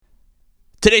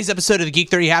Today's episode of the Geek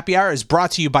 30 Happy Hour is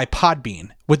brought to you by Podbean.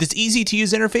 With its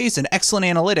easy-to-use interface and excellent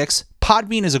analytics,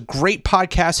 Podbean is a great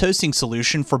podcast hosting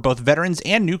solution for both veterans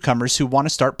and newcomers who want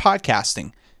to start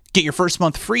podcasting. Get your first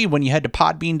month free when you head to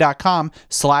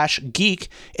podbean.com/geek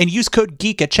and use code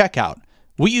GEEK at checkout.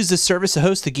 We use this service to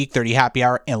host the Geek 30 Happy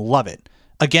Hour and love it.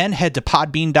 Again, head to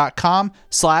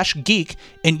podbean.com/geek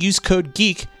and use code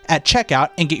GEEK at checkout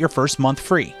and get your first month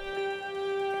free.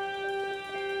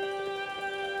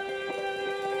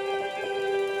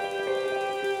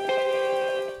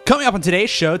 Coming up on today's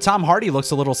show, Tom Hardy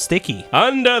looks a little sticky.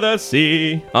 Under the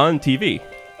Sea on TV.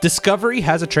 Discovery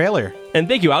has a trailer. And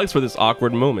thank you, Alex, for this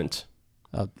awkward moment.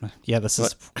 Yeah, this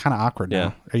is kind of awkward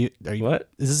now. Are you? What?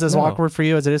 Is this as awkward for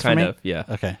you as it is for me? Kind of, yeah.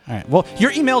 Okay, all right. Well,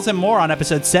 your emails and more on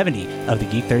episode 70 of the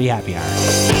Geek 30 Happy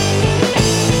Hour.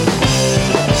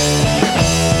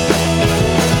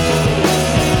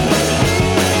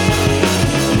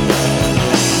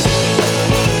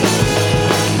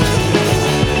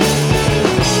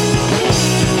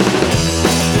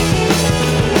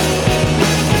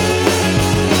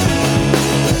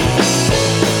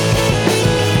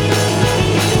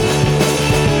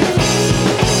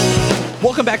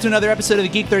 Welcome back to another episode of the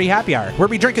Geek 30 Happy Hour, where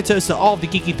we drink a toast to all of the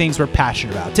geeky things we're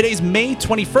passionate about. Today's May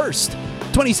 21st,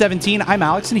 2017. I'm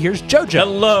Alex, and here's JoJo.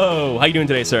 Hello. How you doing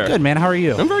today, sir? Good, man. How are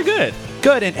you? I'm very good.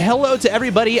 Good, and hello to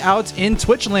everybody out in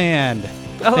Twitchland.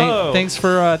 Hello. Thanks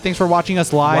for watching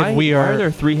us live. Why are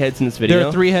there three heads in this video? There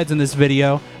are three heads in this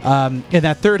video, and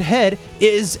that third head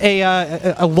is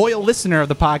a loyal listener of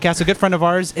the podcast, a good friend of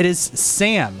ours. It is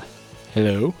Sam.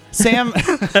 Hello. Sam.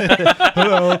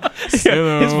 Hello.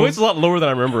 His voice is a lot lower than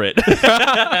I remember it.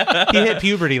 He hit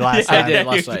puberty last time. I did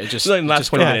last night. Just like the last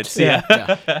 20 minutes.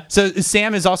 Yeah. So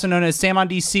Sam is also known as Sam on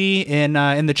DC in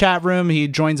the chat room. He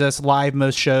joins us live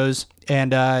most shows,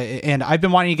 and I've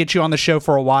been wanting to get you on the show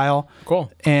for a while. Cool.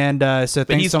 And so But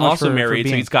thanks he's so much also for married,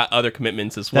 being. so he's got other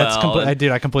commitments as well. I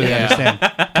completely understand.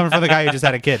 Coming from the guy who just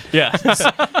had a kid. Yeah.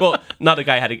 Well, not the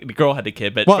girl had a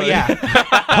kid, but Well, yeah.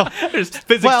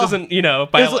 physics doesn't,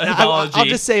 biology. I'll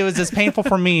just say it was as painful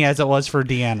for me as it was for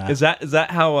Deanna. Is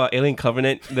that how Alien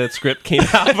Covenant, the script, came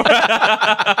out?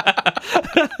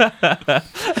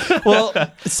 Well,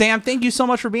 Sam, thank you so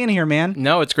much for being here, man.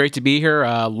 No, it's great to be here.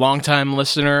 Long-time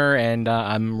listener, and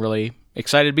I'm really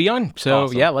excited to be on. So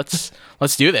Awesome. yeah, let's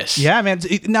do this. Yeah, man.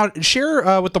 Now,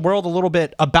 share with the world a little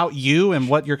bit about you and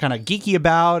what you're kind of geeky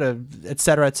about, et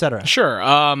cetera, et cetera. Sure.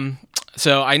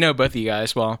 So I know both of you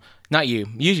guys. Well, not you.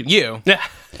 You. Yeah.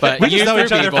 But We you just know through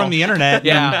each other people. from the internet.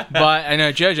 Yeah, but I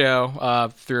know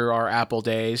JoJo through our Apple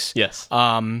days. Yes.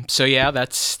 So yeah,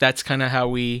 that's kind of how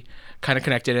we kind of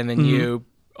connected, and then you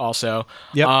also.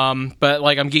 Yep. But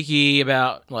like I'm geeky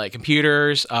about like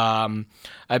computers.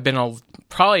 I've been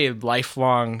probably a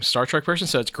lifelong Star Trek person,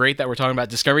 so it's great that we're talking about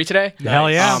Discovery today.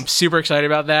 Hell yeah. I'm super excited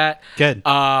about that. Good.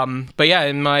 But yeah,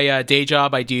 in my day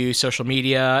job, I do social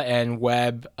media and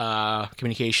web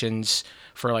communications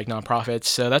for like nonprofits.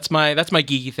 So that's my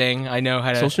geeky thing. I know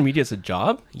how to. Social media is a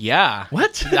job? Yeah.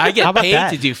 What? I How get about paid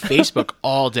that? to do Facebook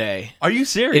all day. Are you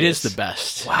serious? It is the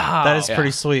best. Wow. That is Yeah.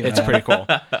 pretty sweet. It's man. pretty cool.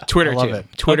 Twitter I love too. it.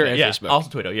 Twitter Okay, and yeah. Facebook. Also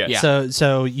Twitter, yes. Yeah.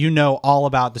 So you know all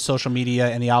about the social media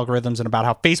and the algorithms and about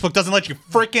how Facebook doesn't let you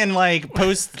freaking like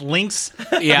post links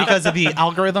Yeah. because of the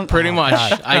algorithm. Pretty Oh, much.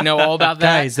 God. I know all about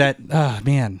that. Guys, that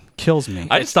man kills me.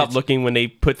 I just stopped looking when they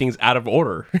put things out of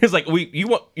order. It's like, you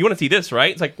want to see this,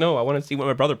 right? It's like, no, I want to see what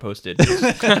my brother posted.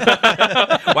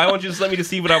 Why won't you just let me to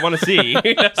see what I want to see?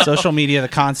 Social media, the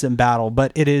constant battle,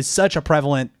 but it is such a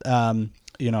prevalent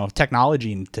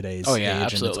technology in today's Oh, yeah,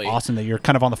 age, absolutely. and it's awesome that you're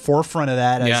kind of on the forefront of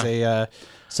that as a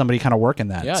somebody kind of working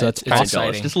that. Yeah, So it's Kind of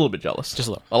exciting. jealous. Just a little bit jealous. Just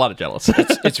a little. A lot of jealous.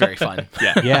 It's very fun.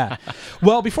 Yeah. Yeah.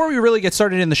 Well, before we really get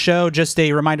started in the show, just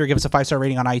a reminder, give us a 5-star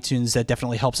rating on iTunes. That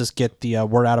definitely helps us get the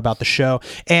word out about the show.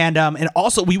 And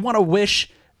also we want to wish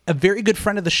a very good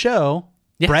friend of the show,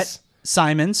 Yes. Brett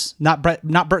Simons, not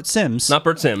Bert Sims. Not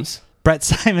Bert Sims. Brett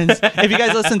Simons. If you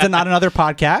guys listen to Not Another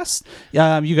Podcast,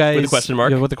 you guys With a question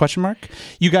mark. Yeah, with the question mark.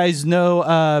 You guys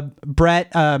know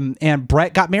Brett, and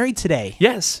Brett got married today.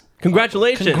 Yes.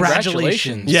 Congratulations.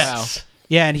 Congratulations. Yes. Wow.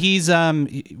 Yeah, and he's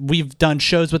we've done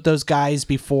shows with those guys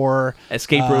before.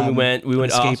 Escape room. We went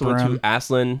Escape also went Room. to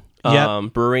Aslan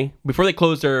Yep. Brewery before they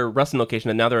closed their wrestling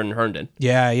location, and now they're in Herndon.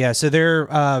 Yeah. So they're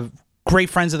great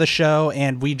friends of the show,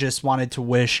 and we just wanted to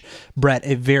wish Brett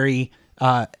a very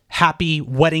happy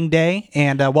wedding day,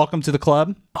 and welcome to the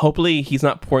club. Hopefully he's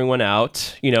not pouring one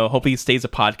out. Hopefully he stays a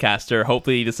podcaster.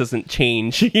 Hopefully this doesn't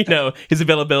change, his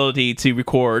availability to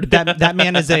record. That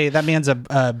man's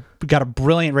got a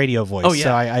brilliant radio voice. Oh, yeah,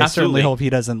 So I certainly absolutely. hope he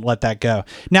doesn't let that go.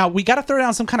 Now we got to throw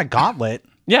down some kind of gauntlet.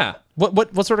 Yeah.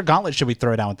 What sort of gauntlet should we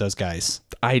throw down with those guys?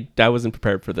 I wasn't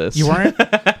prepared for this. You weren't?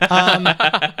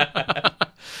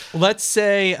 Let's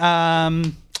say,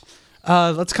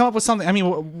 let's come up with something. I mean,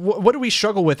 what do we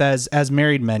struggle with as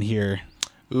married men here?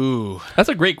 Ooh. That's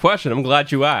a great question. I'm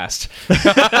glad you asked.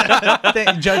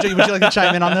 Jojo, would you like to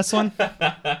chime in on this one?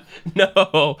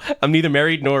 No, I'm neither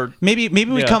married nor. Maybe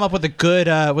we Yeah. come up with a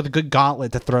good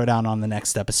gauntlet to throw down on the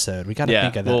next episode. We got to Yeah,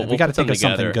 think of that. we'll we got to put think of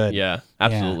something together. good. Yeah,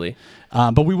 absolutely.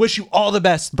 But we wish you all the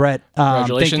best, Brett. Thank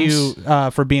you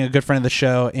Congratulations. for being a good friend of the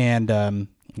show, and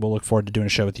we'll look forward to doing a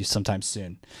show with you sometime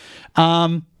soon.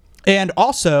 And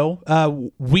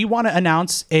also, we want to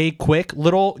announce a quick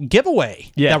little giveaway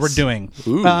Yes. that we're doing.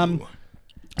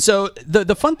 So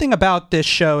the fun thing about this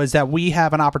show is that we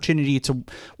have an opportunity to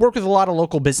work with a lot of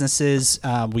local businesses.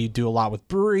 We do a lot with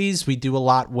breweries. We do a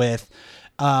lot with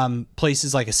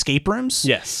places like escape rooms.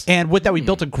 Yes. And with that, we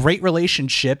built a great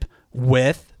relationship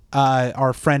with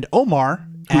our friend Omar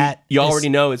at You already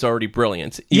know is already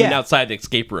brilliant, even Yeah. outside the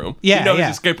escape room. Yeah, you know yeah.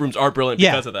 his escape rooms are brilliant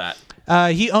Yeah. because of that.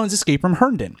 He owns Escape Room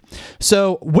Herndon.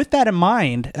 So with that in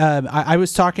mind, I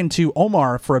was talking to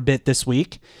Omar for a bit this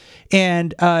week,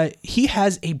 and he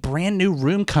has a brand new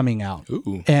room coming out.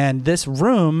 Ooh. And this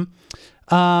room,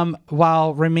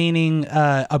 while remaining,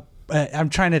 I'm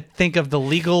trying to think of the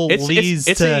legal lease.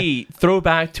 It's a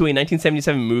throwback to a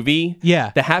 1977 movie.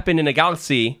 Yeah. that happened in a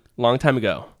galaxy a long time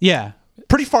ago. Yeah.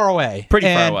 Pretty far away. Pretty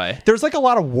far And away. There's like a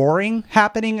lot of warring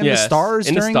happening in the Yes, stars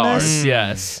in during the stars. this.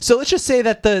 Yes. So let's just say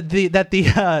that the With that the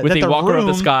the Walker room,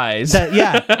 of the Skies.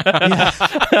 yeah.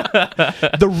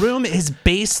 The room is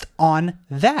based on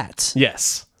that.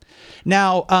 Yes.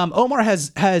 Now, Omar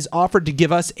has offered to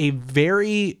give us a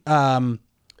very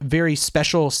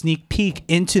special sneak peek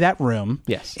into that room.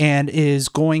 Yes. And is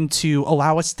going to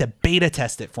allow us to beta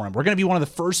test it for him. We're going to be one of the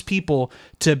first people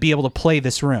to be able to play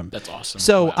this room. That's awesome.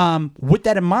 So, with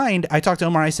that in mind, I talked to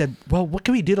Omar. I said, well, what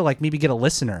can we do to like maybe get a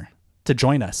listener to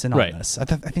join us in on Right. this? I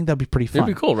think that'd be pretty fun.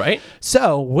 That'd be cool, right?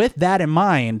 So, with that in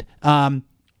mind,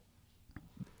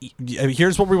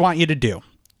 here's what we want you to do.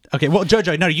 Okay, well,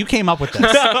 Jojo, no, you came up with this.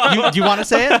 Do you want to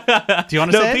say it? Do you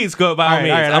want to No, say it? please go by all right,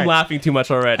 means. all right, all I'm right. laughing too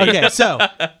much already. Okay, so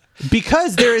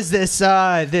because there is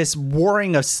this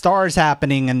warring of stars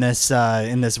happening in this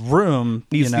room,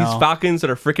 These falcons that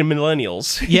are freaking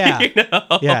millennials. Yeah. You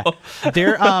know? Yeah.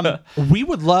 There we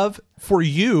would love for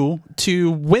you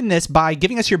to win this by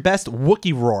giving us your best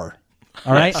Wookiee roar.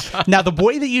 All right. Now, the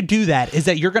way that you do that is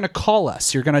that you're going to call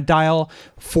us. You're going to dial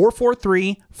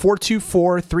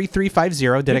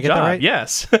 443-424-3350. Did I get that Job. right?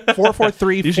 Yes.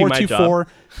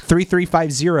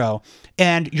 443-424-3350.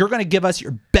 And you're going to give us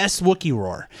your best Wookiee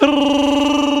roar.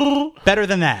 Better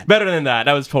than that. Better than that.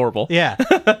 That was horrible. Yeah.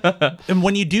 And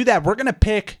when you do that, we're gonna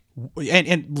pick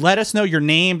and let us know your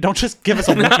name. Don't just give us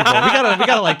a Wookiee roar. We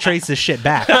gotta like trace this shit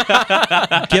back.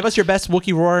 Give us your best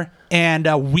Wookiee roar, and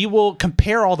we will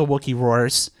compare all the Wookiee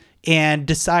roars and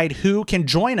decide who can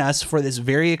join us for this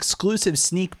very exclusive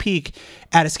sneak peek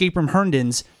at Escape Room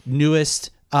Herndon's newest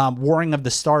Warring of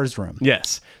the Stars room.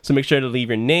 Yes. So make sure to leave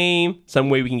your name, some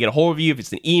way we can get a hold of you. If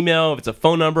it's an email, if it's a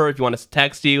phone number, if you want us to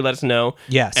text you, let us know.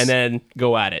 Yes. And then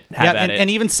go at it. Have at it. And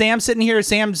even Sam's sitting here.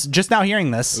 Sam's just now hearing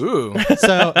this. Ooh.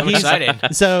 So I'm he's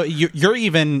excited. So you're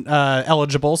even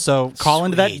eligible. So call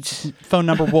into that Sweet. phone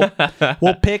number.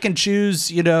 We'll pick and choose.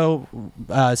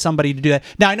 Somebody to do that.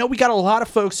 Now I know we got a lot of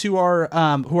folks who are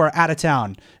out of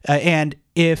town, and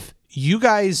if you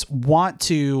guys want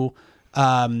to,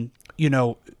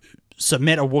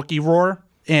 submit a Wookiee roar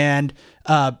and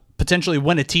potentially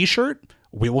win a T-shirt,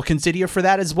 we will consider you for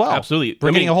that as well. Absolutely. We're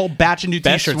I getting mean, a whole batch of new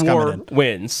Best T-shirts war coming in.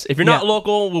 wins. If you're not Yeah.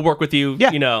 local, we'll work with you.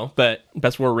 Yeah. But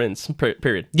best war wins.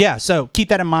 Period. Yeah, so keep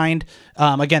that in mind.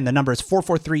 Again, the number is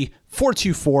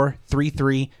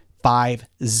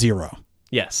 443-424-3350.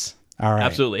 Yes. All right.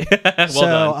 Absolutely. Well So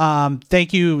done.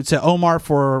 thank you to Omar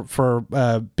for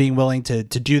being willing to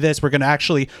do this. We're going to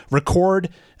actually record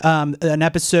an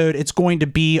episode. It's going to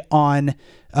be on,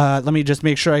 let me just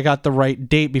make sure I got the right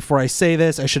date before I say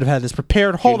this. I should have had this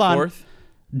prepared. Hold June on. 4th?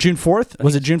 June 4th?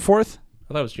 Was it June 4th?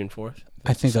 I thought it was June 4th.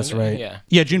 I think that's Sunday? right. Yeah.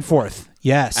 Yeah, June 4th.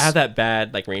 Yes. I have that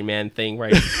bad Rain Man thing where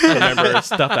I remember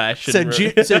stuff that I So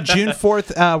shouldn't. June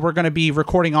 4th, we're going to be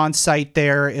recording on site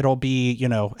there. It'll be,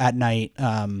 at night.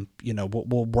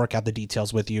 We'll work out the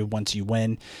details with you once you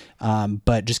win.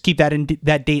 But just keep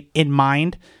that date in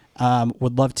mind.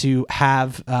 Would love to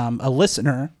have a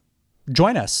listener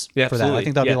join us Yeah, for that. I absolutely.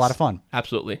 think that'll be a Yes. lot of fun.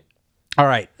 Absolutely. All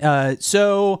right.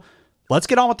 So let's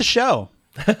get on with the show.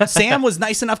 Sam was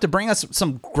nice enough to bring us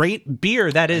some great beer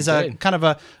that is did. kind of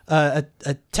a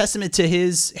testament to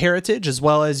his heritage as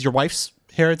well as your wife's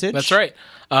heritage. That's right.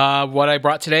 What I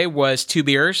brought today was 2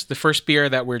 beers. The first beer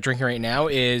that we're drinking right now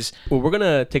is... Well, we're going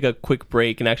to take a quick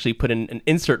break and actually put in an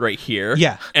insert right here.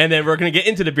 Yeah. And then we're going to get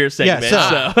into the beer segment.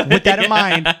 Yeah, so with that in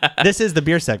mind, this is the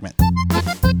beer segment.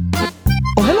 Oh,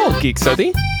 hello, Geek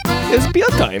Study. It's beer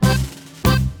time.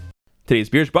 Today's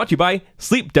beer is brought to you by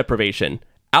Sleep Deprivation.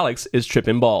 Alex is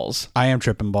tripping balls. I am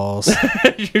tripping balls.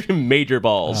 Major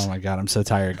balls. Oh my god, I'm so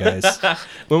tired, guys.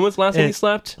 When was the last time you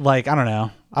slept? Like, I don't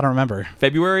know. I don't remember.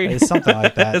 February? It's something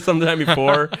like that. Sometime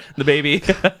before the baby.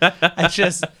 It's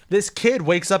just, this kid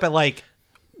wakes up at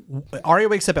Aria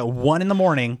wakes up at 1 in the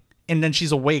morning, and then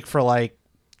she's awake for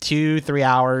 2-3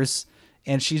 hours,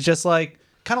 and she's just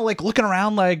kind of looking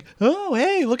around oh,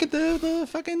 hey, look at the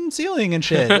fucking ceiling and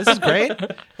shit. This is great.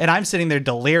 And I'm sitting there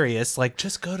delirious,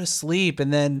 just go to sleep.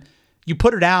 And then you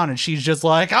put her down and she's just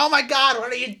like, oh my God,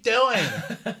 what are you doing?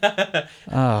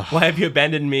 Why have you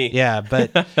abandoned me? Yeah, but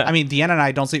I mean, Deanna and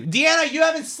I don't sleep. Deanna, you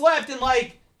haven't slept in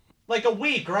like a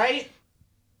week, right?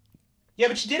 Yeah,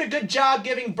 but you did a good job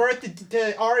giving birth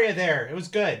to Aria there. It was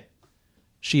good.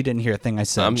 She didn't hear a thing I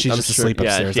said. She's just asleep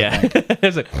upstairs. Yeah. I think.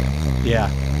 It's like,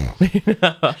 Yeah.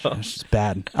 It's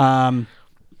bad.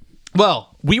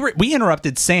 Well, we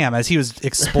interrupted Sam as he was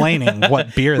explaining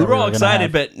what beer that we were all gonna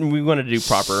excited, have. but we wanted to do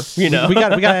proper. We got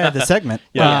to add the segment.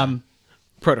 Yeah.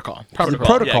 Protocol.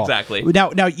 Protocol. Yeah, exactly.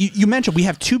 Now you mentioned we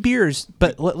have 2 beers,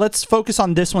 but let's focus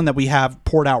on this one that we have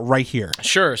poured out right here.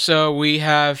 Sure. So we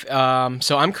have,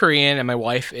 so I'm Korean and my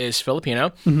wife is Filipino.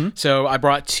 Mm-hmm. So I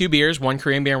brought 2 beers, 1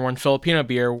 Korean beer and 1 Filipino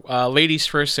beer. Ladies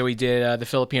first, so we did the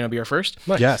Filipino beer first.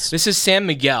 Yes. This is San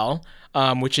Miguel,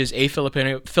 which is a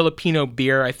Filipino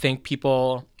beer. I think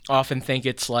people often think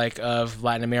it's of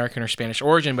Latin American or Spanish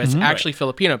origin, but it's actually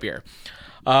Filipino beer.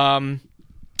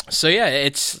 So yeah,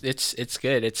 it's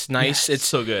good. It's nice. It's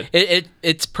so good.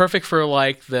 It's perfect for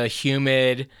the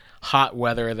humid, hot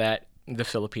weather that the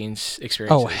Philippines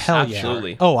experiences. Oh hell yeah!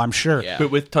 Absolutely. Oh, I'm sure. Yeah.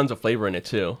 But with tons of flavor in it,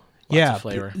 too. Yeah. of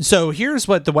flavor. So here's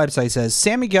what the website says: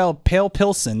 San Miguel Pale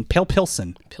Pilsen.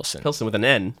 Pilsen. Pilsen with an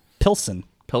N. Pilsen.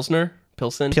 Pilsner?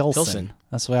 Pilsen? Pilsen.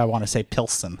 That's the way I want to say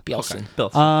Pilsen. Pilsen.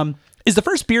 Pilsen. Is the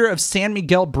first beer of San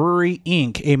Miguel Brewery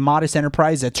Inc., a modest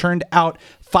enterprise that turned out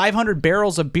 500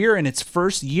 barrels of beer in its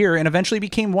first year and eventually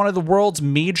became one of the world's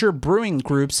major brewing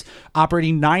groups,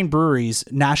 operating 9 breweries,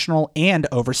 national and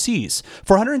overseas.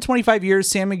 For 125 years,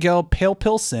 San Miguel Pale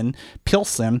Pilsen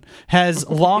has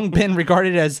long been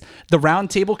regarded as the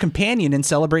roundtable companion in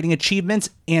celebrating achievements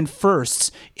and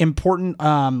firsts, important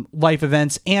life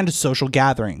events, and social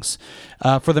gatherings.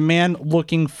 For the man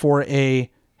looking for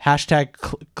a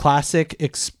 #classic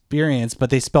experience,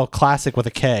 but they spell classic with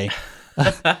a K.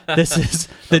 This is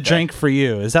the drink for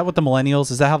you. Is that what the millennials?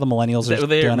 Is that how the millennials are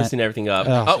They're doing messing it? everything up.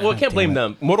 Oh, Well, I can't blame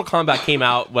them. Mortal Kombat came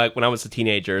out when I was a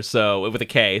teenager, so with a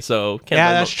K. So can't Yeah,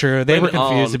 blame that's them. true. They Blame were it all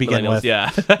confused on to begin millennials, with.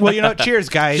 Yeah. Well, cheers,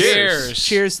 guys. Cheers.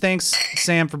 Cheers. Thanks,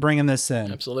 Sam, for bringing this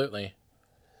in. Absolutely.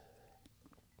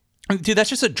 Dude, that's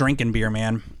just a drinking beer,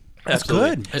 man. That's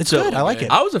Absolutely. good. It's good. I like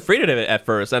it. I was afraid of it at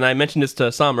first, and I mentioned this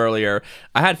to Sam earlier.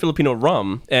 I had Filipino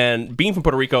rum, and being from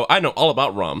Puerto Rico, I know all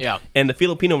about rum. Yeah. And the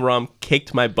Filipino rum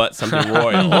kicked my butt something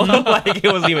royal. It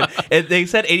wasn't even. They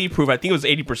said 80 proof. I think it was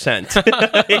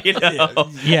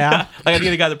 80%. Yeah. I think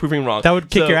they got the proofing wrong. That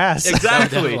would kick your ass.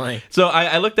 Exactly. Definitely. So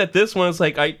I looked at this one. It's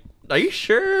like are you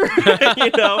sure?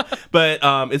 But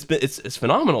it's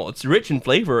phenomenal. It's rich in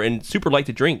flavor and super light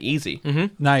to drink, easy.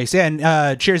 Mm-hmm. Nice. Yeah,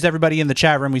 and cheers to everybody in the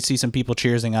chat room. We see some people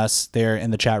cheersing us there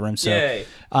in the chat room. So, Yay.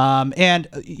 And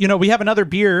we have another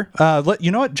beer.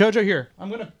 You know what, Jojo? Here, I'm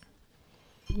gonna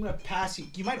pass you.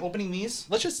 Do you mind opening these?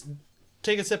 Let's just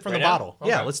take a sip from Right the now? bottle. Okay.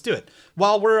 Yeah, let's do it.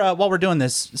 While we're doing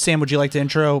this, Sam, would you like to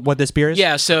intro what this beer is?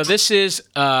 Yeah, so this is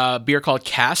a beer called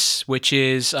Cass, which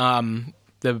is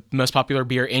the most popular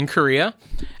beer in Korea.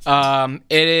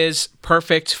 It is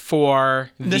perfect for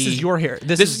This is your hair.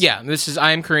 This is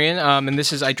I am Korean,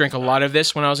 and I drank a lot of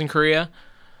this when I was in Korea.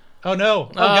 Oh no!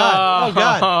 Oh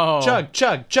god! Oh god!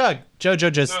 Chug!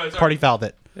 Jojo just party fouled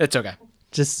it. It's okay.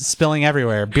 Just spilling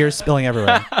everywhere. Beer spilling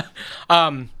everywhere.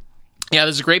 Yeah,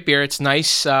 this is a great beer. It's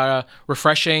nice,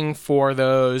 refreshing for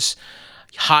those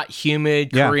hot,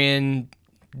 humid Yeah. Korean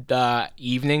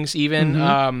evenings even.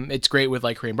 It's great with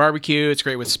Korean barbecue. It's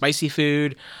great with spicy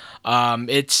food.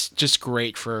 It's just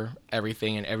great for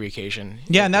everything and every occasion.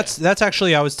 Yeah, and that's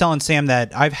actually, I was telling Sam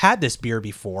that I've had this beer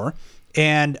before,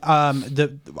 and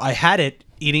I had it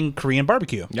eating Korean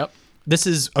barbecue. Yep. This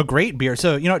is a great beer.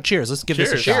 So, what, cheers. Let's give this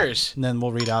a Cheers. shot. Cheers. And then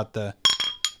we'll read out the...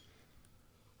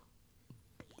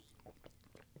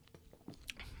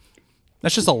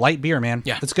 That's just a light beer, man.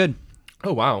 Yeah. It's good.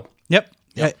 Oh wow. Yep.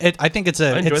 I think it's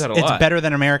enjoy that a it's lot. better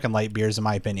than American light beers, in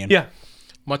my opinion. Yeah.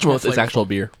 Much more Well, it's flavorful. actual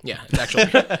beer. Yeah, it's actually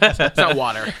it's not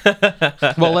water.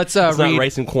 Well, let's It's not read.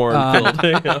 rice and corn filled.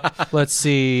 You know? Let's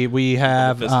see. We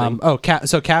have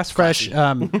so Cask Fresh.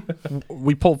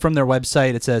 We pulled from their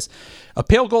website. It says a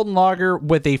pale golden lager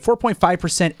with a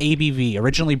 4.5% ABV,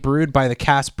 originally brewed by the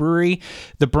Cask Brewery.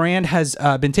 The brand has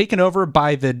been taken over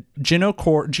by the Jinro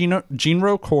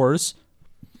Coors.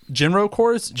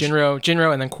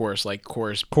 Jinro, and then Coors, like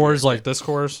Coors. Coors like this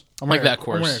Coors. I'm Like wearing- that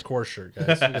Coors. I'm wearing a Coors shirt, guys.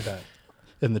 Look at that.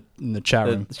 In the chat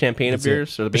room. The champagne of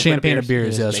beers or the Champagne of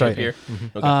beers, yeah, that's Banquet right. of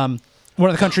beer? Okay. One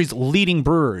of the country's leading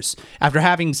brewers. After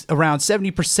having around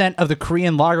 70% of the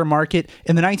Korean lager market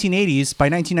in the 1980s, by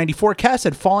 1994, Cass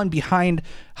had fallen behind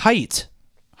Height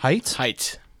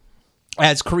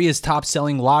as Korea's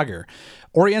top-selling lager.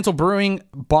 Oriental Brewing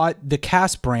bought the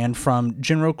Cass brand from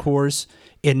Jinro Coors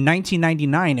in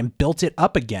 1999 and built it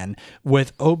up again,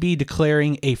 with OB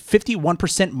declaring a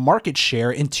 51% market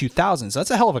share in 2000. So that's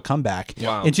a hell of a comeback.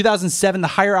 Wow. In 2007, the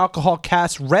higher alcohol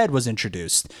Cass Red was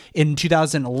introduced. In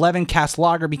 2011, Cass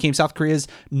Lager became South Korea's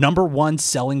 #1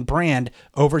 selling brand,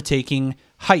 overtaking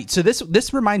Height. So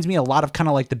this reminds me a lot of kind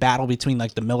of like the battle between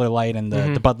like the Miller Lite and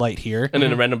the Bud Light here. And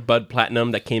then a random Bud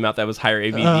Platinum that came out that was higher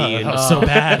ABV and That was so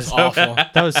bad. It's awful.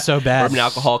 That was so bad. rubbing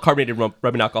alcohol, carbonated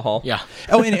rubbing alcohol. Yeah.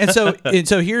 Oh, and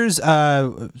so here's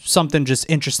something just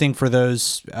interesting for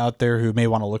those out there who may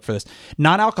want to look for this.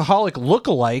 Non-alcoholic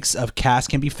lookalikes of Cass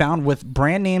can be found with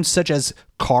brand names such as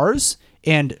Cars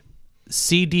and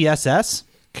CDSS.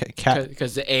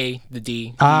 Because the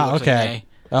D. Ah, looks like okay. an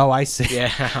Oh, I see. A.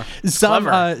 Yeah. Some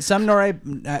Clever. some how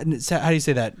do you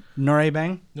say that?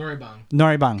 Noraebang? Noribang.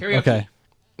 Noraebang. Karaoke. Okay.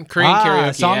 Korean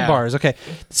karaoke. Song yeah. bars. Okay.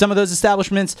 Some of those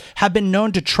establishments have been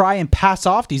known to try and pass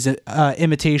off these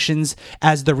imitations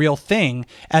as the real thing,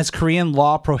 as Korean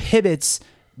law prohibits.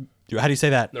 How do you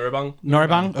say that? Noribang?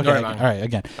 Noraebang? Okay. Noraebang. All right.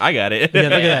 Again. I got it. Yeah,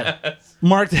 look at that.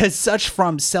 Marked as such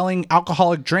from selling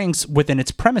alcoholic drinks within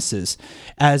its premises,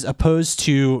 as opposed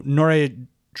to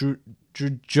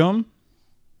Norejujum.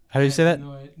 How do you say that?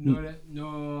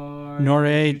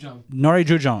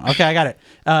 Norejujung. Okay, I got it.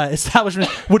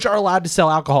 Establishments which are allowed to sell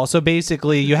alcohol. So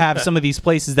basically, you have some of these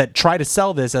places that try to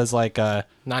sell this as like a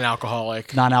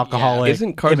Non-alcoholic. non-alcoholic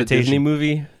Isn't Cars a imitation. Disney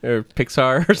movie or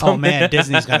Pixar or something? Oh man,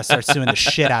 Disney's gonna start suing the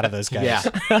shit out of those guys. Yeah.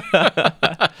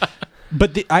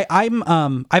 But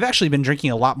I've actually been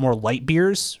drinking a lot more light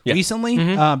beers recently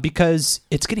because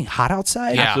it's getting hot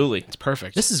outside. Yeah. Absolutely. It's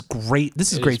perfect. This is great.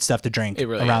 This is great stuff to drink it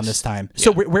really around is. this time.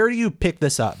 So where do you pick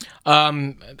this up?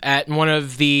 At one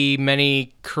of the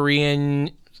many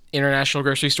Korean international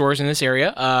grocery stores in this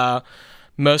area.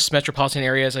 Most metropolitan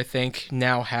areas, I think,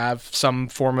 now have some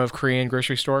form of Korean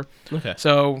grocery store. Okay.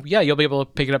 So, yeah, you'll be able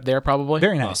to pick it up there probably.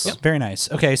 Very nice. Very nice.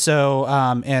 Okay, so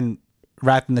and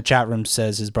Rath in the chat room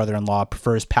says his brother-in-law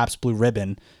prefers Pabst Blue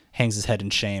Ribbon, hangs his head in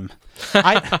shame.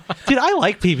 I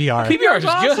like PBR. PBR is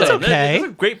good. It's okay. It's a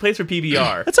great place for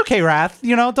PBR. It's okay, Rath.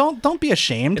 You know, don't be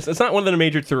ashamed. It's not one of the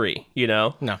major three, you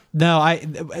know? No. No,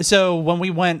 so when we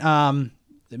went,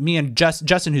 me and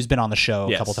Justin, who's been on the show a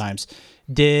Yes. couple times,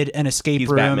 did an escape He's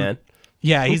room. Batman.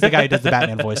 Yeah, he's the guy who does the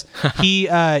Batman voice. He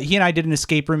and I did an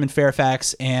escape room in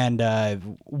Fairfax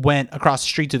and went across the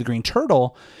street to the Green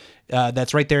Turtle.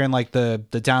 That's right there in like the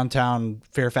downtown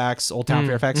Fairfax, Old Town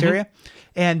Fairfax area,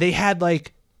 and they had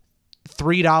like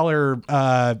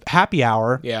 $3 happy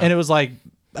hour, and it was like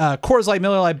Coors Light,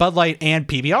 Miller Lite, Bud Light, and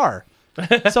PBR.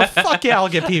 So fuck yeah, I'll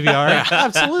get PBR.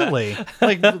 Absolutely,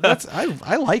 like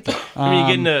I like it. I mean, you're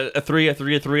getting a 3, a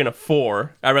 3, a 3, and a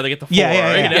 4. I'd rather get the 4.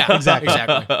 Yeah, you know? Yeah,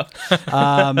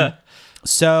 exactly.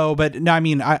 So, but no, I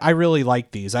mean, I really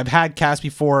like these. I've had Cass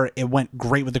before. It went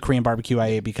great with the Korean barbecue I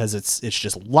ate because it's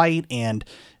just light and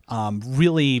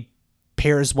really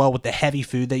pairs well with the heavy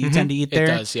food that you tend to eat there. It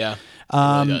does, yeah. It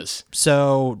really does.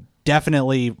 So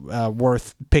definitely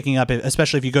worth picking up,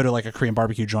 especially if you go to like a Korean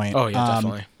barbecue joint. Oh, yeah,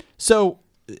 definitely. So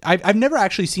I've never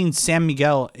actually seen San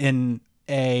Miguel in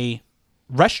a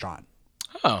restaurant.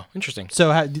 Oh, interesting.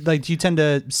 So do you tend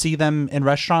to see them in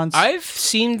restaurants? I've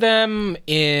seen them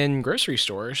in grocery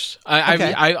stores.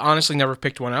 Okay. I honestly never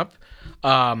picked one up.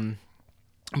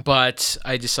 But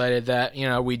I decided that,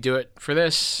 we do it for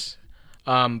this.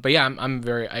 But yeah,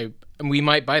 we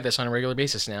might buy this on a regular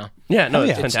basis now. Yeah, no, Oh, it's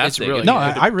yeah. fantastic. It's really No,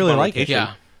 good. I really On like it. vacation.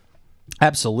 Yeah.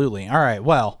 Absolutely. All right.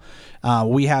 Well,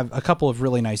 we have a couple of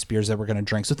really nice beers that we're going to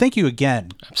drink. So thank you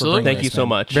again. for Absolutely. bringing Thank you this, so man.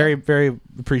 much. Very, very,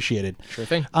 appreciated. Sure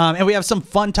thing. And we have some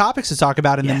fun topics to talk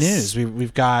about in the Yes. news.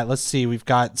 We've got, let's see, we've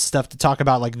got stuff to talk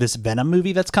about, like this Venom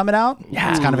movie that's coming out. Yeah.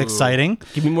 It's kind of exciting.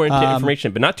 Give me more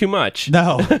information, but not too much.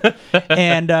 No.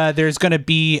 And there's going to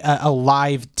be a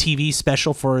live TV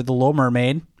special for The Little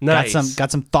Mermaid. Nice.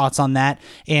 Got some thoughts on that,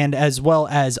 and as well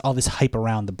as all this hype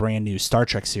around the brand new Star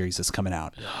Trek series that's coming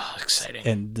out. Oh, exciting.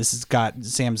 And this has got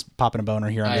Sam's popping a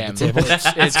boner here I under am. the table.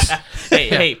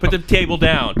 Hey, put the table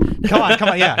down. Come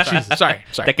on, yeah. Jesus. Sorry.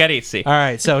 That got AC. All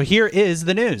right, so here is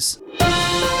the news.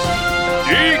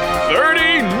 Geek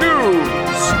 30 News.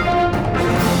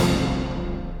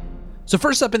 So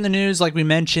first up in the news, like we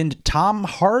mentioned, Tom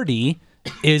Hardy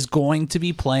is going to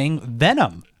be playing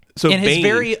Venom. So in his Bane.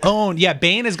 very own,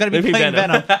 Bane is going to be Maybe playing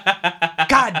Venom.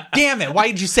 God damn it! Why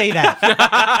did you say that?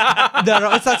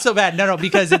 No, it's not so bad. No,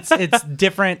 because it's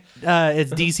different.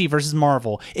 It's DC versus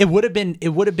Marvel. It would have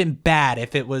been bad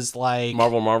if it was like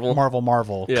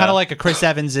Marvel. Yeah. Kind of like a Chris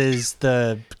Evans is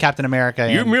the Captain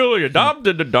America. You merely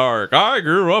adopted the dark. I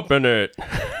grew up in it.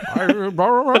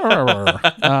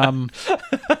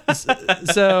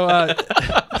 So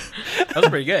That was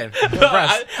pretty good. I'm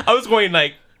impressed. I was going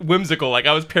like whimsical, like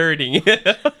I was parodying it.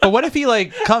 but what if he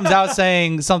like comes out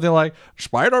saying something like,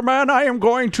 "Spider-Man, I'm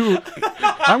going to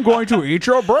eat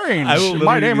your brains.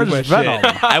 My name is Venom."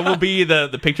 I will be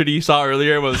the picture that you saw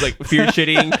earlier was like fear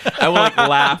shitting. I will like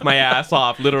laugh my ass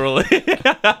off, literally.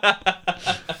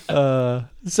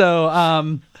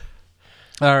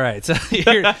 All right. So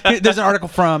here, there's an article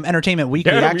from Entertainment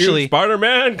Weekly. Damn Actually, you,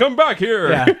 Spider-Man, come back here.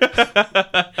 yeah.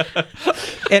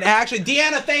 And actually,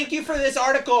 Deanna, thank you for this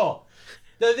article.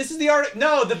 This is the article.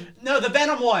 No, the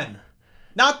Venom one,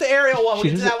 not the Ariel one. We'll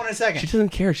get to that one in a second. She doesn't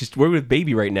care. She's working with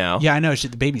baby right now. Yeah, I know.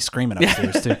 The baby's screaming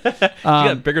upstairs too. She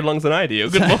got bigger lungs than I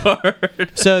do. Good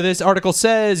lord. So this article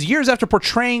says, years after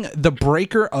portraying the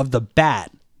Breaker of the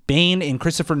Bat, Bane in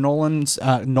Christopher Nolan's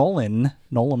The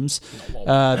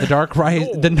Dark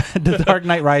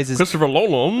Knight Rises. Christopher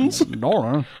Nolan's.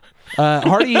 Nolan.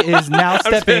 Hardy is now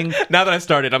stepping Now that I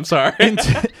started, I'm sorry. into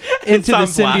the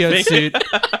Sounds symbiote laughing. suit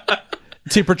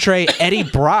to portray Eddie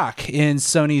Brock in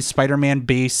Sony's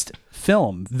Spider-Man-based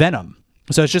film Venom.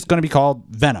 So it's just going to be called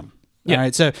Venom. Yeah. All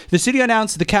right. So the studio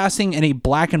announced the casting in a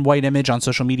black and white image on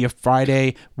social media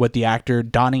Friday, with the actor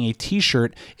donning a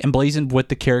T-shirt emblazoned with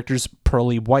the character's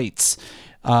pearly whites.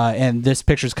 And this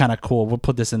picture is kind of cool. We'll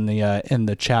put this in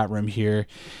the chat room here.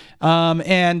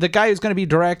 And the guy who's going to be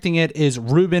directing it is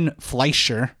Ruben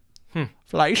Fleischer.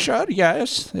 Fleischer,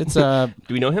 yes. It's Do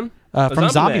we know him? from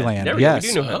Zombieland. There we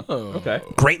Yes. go. We do know him. Oh. Okay.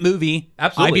 Great movie.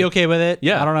 Absolutely. I'd be okay with it.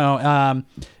 Yeah. I don't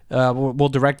know. We'll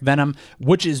direct Venom,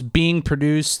 which is being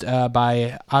produced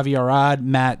by Avi Arad,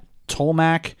 Matt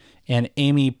Tolmack, and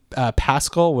Amy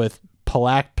Pascal, with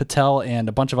Palak Patel and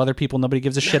a bunch of other people nobody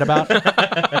gives a shit about.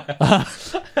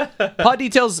 Plot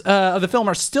details of the film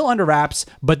are still under wraps,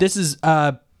 but this is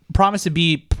promised to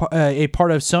be a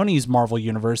part of Sony's Marvel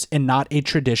universe and not a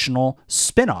traditional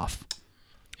spin-off.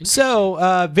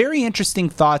 So, very interesting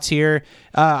thoughts here.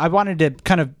 I wanted to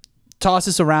kind of toss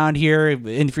this around here, and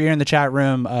if you're in the chat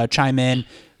room, chime in.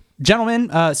 Gentlemen,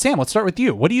 Sam, let's start with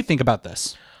you. What do you think about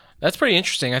this? That's pretty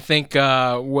interesting. I think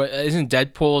isn't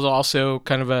Deadpool also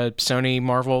kind of a Sony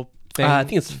Marvel thing? I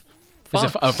think it's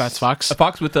Fox. That's Fox. A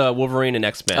Fox with Wolverine and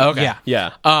X-Men. Okay. Yeah.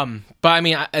 Yeah. But I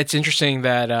mean, it's interesting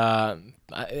that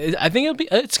I think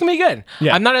it's gonna be good.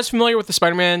 Yeah. I'm not as familiar with the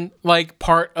Spider-Man like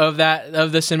part of the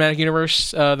cinematic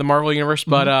universe, the Marvel universe,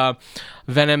 but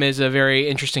Venom is a very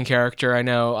interesting character. I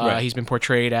know Right. he's been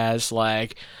portrayed as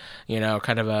like,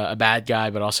 kind of a bad guy,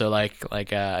 but also like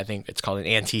I think it's called an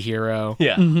anti-hero.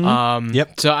 Yeah.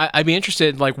 Yep. So I'd be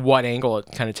interested like what angle it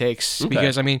kind of takes,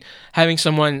 because I mean having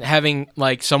someone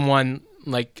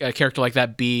like a character like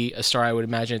that be a star, I would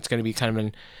imagine it's going to be kind of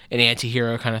an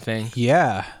anti-hero kind of thing.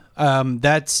 Yeah.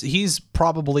 He's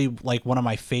probably like one of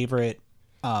my favorite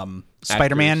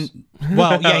Spider-Man.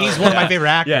 Well, yeah, he's one of my favorite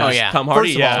actors. Yeah. Oh, yeah. Tom Hardy.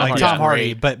 First of all, yeah. like yeah. Tom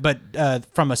Hardy, Great. but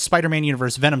from a Spider-Man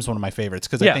universe, Venom's one of my favorites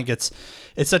because I Yeah. think it's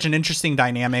such an interesting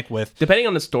dynamic with. Depending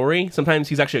on the story, sometimes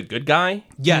he's actually a good guy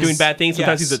Yes. doing bad things.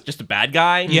 Sometimes Yes. he's just a bad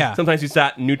guy. Yeah. Sometimes he's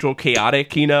that neutral,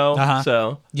 chaotic, Uh-huh.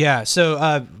 So Yeah.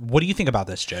 So, what do you think about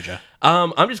this, Jojo?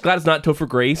 I'm just glad it's not Topher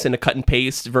Grace in a cut and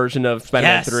paste version of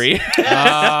Spider-Man Yes. 3.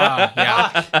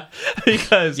 Yeah.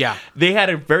 Because Yeah. they had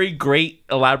a very great,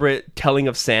 elaborate telling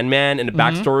of Sandman and a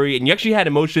backstory, and you actually had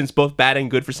emotions both bad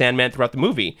and good for Sandman throughout the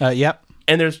movie. Yep.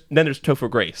 And there's Topher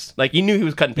Grace. Like, you knew he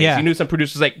was cut and paste. Yeah. You knew some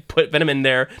producers like put Venom in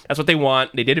there. That's what they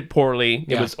want. They did it poorly.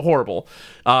 It Yeah. was horrible.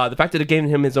 The fact that it gave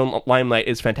him his own limelight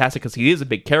is fantastic because he is a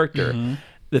big character.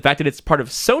 the fact that it's part of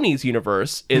Sony's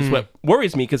universe is what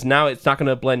worries me, because now it's not going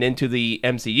to blend into the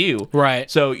MCU. Right.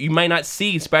 So you might not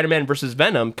see Spider-Man versus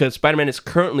Venom because Spider-Man is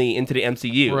currently into the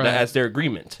MCU. Right. As their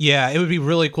agreement. Yeah, it would be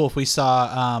really cool if we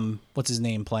saw what's his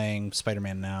name playing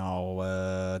Spider-Man now.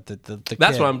 The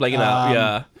That's kid. what I'm blanking out.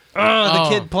 Yeah. The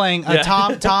kid playing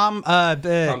Tom Tom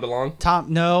DeLonge?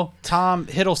 Tom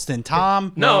Hiddleston.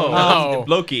 Tom No.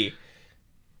 Loki.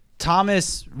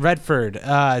 Thomas Redford.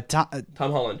 Tom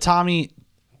Holland. Tommy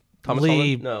Thomas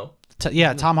Lee. Holland?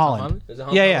 No. Tom Holland. Holland? Is it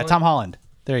Yeah, Holland? Tom Holland.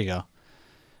 There you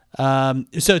go.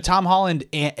 So Tom Holland,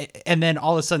 and then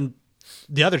all of a sudden,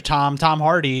 the other Tom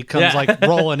Hardy, comes like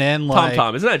rolling in. Like,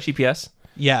 Tom. Isn't that a GPS?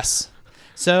 Yes.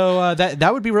 So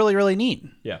that would be really, really neat.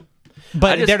 Yeah.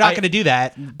 But they're not going to do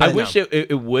that. I wish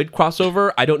it would cross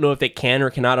over. I don't know if they can or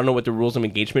cannot. I don't know what the rules of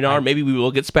engagement are. Maybe we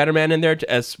will get Spider-Man in there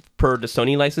as per the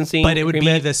Sony licensing. But it would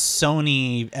agreement. be the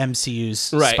Sony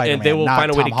MCU's right, Spider-Man, and they will not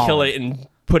find a way Tom to kill Holland. it and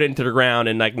put it into the ground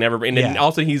and like never. And then Yeah.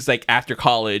 also he's like after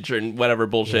college and whatever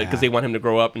bullshit because Yeah. they want him to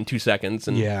grow up in 2 seconds.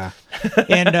 And Yeah.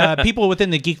 And people within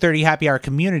the Geek 30 Happy Hour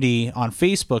community on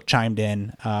Facebook chimed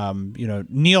in.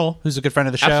 Neil, who's a good friend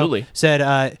of the show, Absolutely.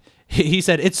 said, he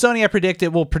said, it's Sony. I predict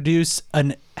it will produce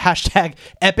an hashtag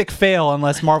epic fail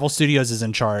unless Marvel Studios is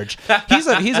in charge. He's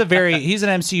an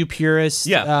MCU purist.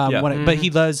 Yeah. But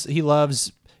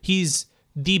he's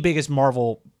the biggest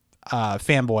Marvel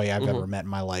fanboy I've ever met in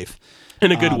my life.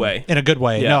 in a good way. In a good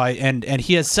way. Yeah. No, and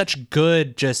he has such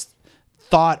good just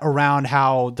thought around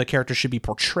how the character should be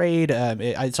portrayed.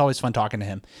 It's always fun talking to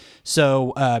him.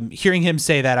 So hearing him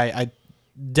say that, I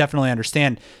definitely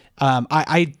understand.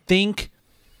 I think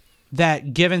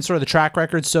that given sort of the track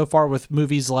record so far with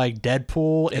movies like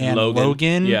Deadpool and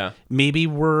Logan, yeah. maybe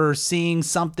we're seeing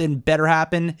something better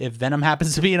happen. If Venom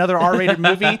happens to be another R-rated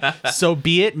movie, so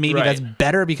be it. Maybe Right. that's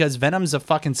better because Venom's a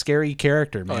fucking scary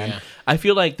character, man. yeah. I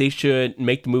feel like they should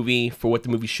make the movie for what the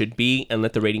movie should be and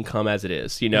let the rating come as it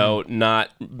is. Not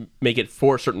make it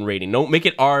for a certain rating. Don't make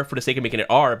it R for the sake of making it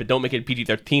R, but don't make it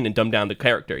PG-13 and dumb down the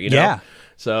character. Yeah.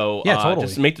 So Yeah, totally.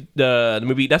 just make the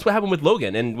movie. That's what happened with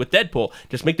Logan and with Deadpool.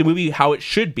 Just make the movie how it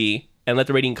should be and let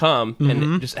the rating come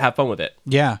and just have fun with it.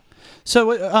 Yeah.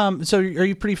 So, are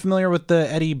you pretty familiar with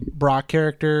the Eddie Brock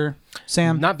character,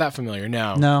 Sam? Not that familiar.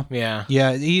 No. No. Yeah.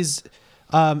 Yeah, he's.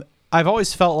 I've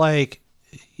always felt like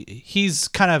he's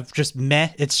kind of just meh.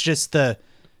 It's just the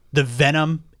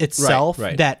Venom itself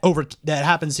right. that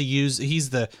happens to use. He's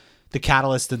the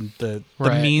catalyst and the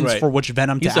Right. means Right. for which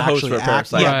Venom He's to the host actually for act.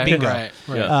 Parasite. Yeah, Right, bingo. right.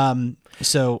 Yeah.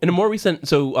 So In a more recent,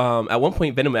 at one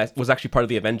point, Venom was actually part of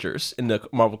the Avengers in the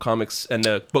Marvel Comics and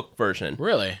the book version.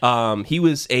 Really? He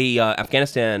was a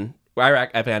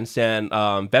Iraq Afghanistan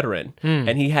veteran,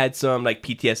 and he had some like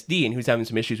PTSD, and he was having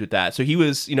some issues with that. So he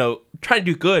was, trying to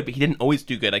do good, but he didn't always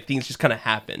do good. Like things just kind of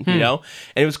happened, And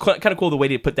it was kind of cool the way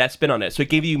they put that spin on it. So it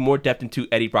gave you more depth into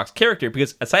Eddie Brock's character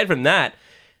because aside from that,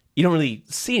 you don't really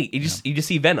see you just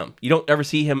see Venom. You don't ever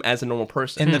see him as a normal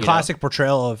person. in the classic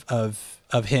portrayal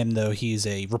of him, though, he's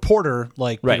a reporter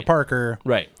like Peter Right. Parker,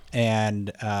 Right.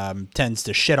 and tends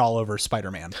to shit all over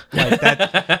Spider-Man. Like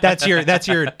that's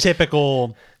your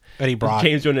typical Eddie Brock.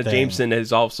 James Jonah thing. Jameson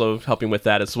is also helping with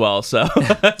that as well. So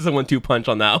that's the 1-2 punch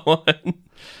on that one.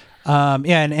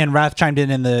 And Raph chimed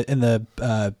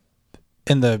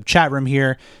in the chat room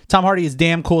here. Tom Hardy is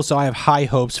damn cool, so I have high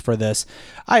hopes for this.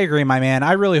 I agree, my man.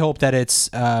 I really hope that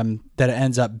that it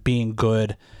ends up being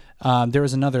good. There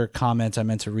was another comment I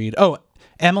meant to read. Oh,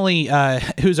 Emily,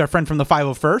 who's our friend from the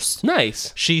 501st.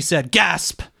 Nice. She said,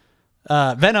 "Gasp!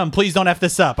 Venom, please don't F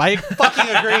this up." I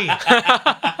fucking agree.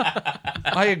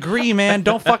 I agree, man.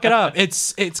 Don't fuck it up.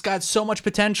 It's got so much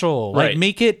potential. Like Right.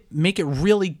 make it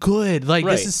really good. Like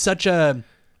Right. this is such a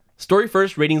Story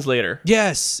first, ratings later.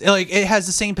 yes. Like it has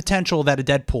the same potential that a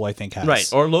Deadpool I think has. Right.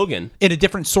 Or Logan. in a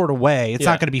different sort of way. It's Yeah.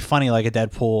 not going to be funny like a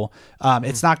Deadpool.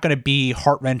 It's not going to be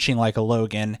heart-wrenching like a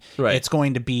Logan. Right. It's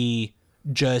going to be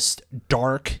just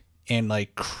dark and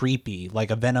like creepy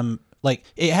like a Venom. Like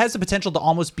it has the potential to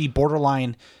almost be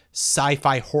borderline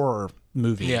sci-fi horror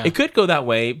movie. Yeah. It could go that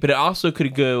way, but it also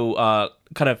could go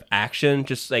kind of action,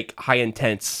 just like high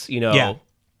intense, Yeah.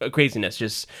 craziness.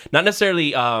 Just not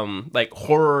necessarily like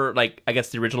horror, like I guess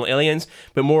the original Aliens,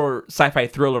 but more sci-fi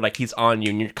thriller, like he's on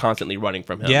you and you're constantly running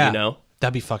from him. Yeah.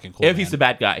 That'd be fucking cool. If he's the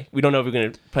bad guy. We don't know if we're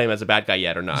going to play him as a bad guy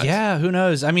yet or not. Yeah, who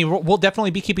knows? I mean, we'll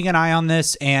definitely be keeping an eye on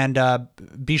this, and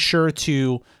be sure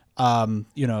to,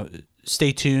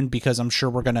 stay tuned because I'm sure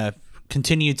we're gonna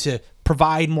continue to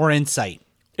provide more insight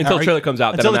Until the trailer comes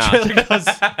out, Until then the I'm trailer does.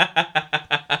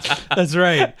 That's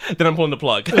right. out. Then I'm pulling the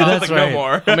plug. I That's was like, right. no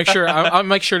more. I'll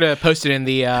make sure to post it in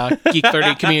the Geek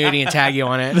 30 community and tag you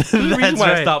on it. The reason why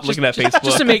I right. stopped looking at Facebook.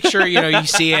 Just to make sure, you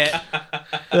see it.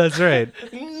 That's right.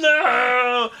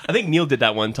 No, I think Neil did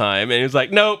that one time, and he was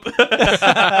like, "Nope,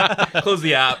 close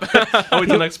the app. I'll wait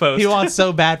till the next post." He wants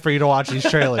so bad for you to watch these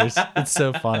trailers. It's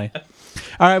so funny.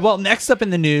 All right, well, next up in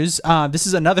the news, this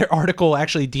is another article.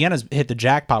 Actually, Deanna's hit the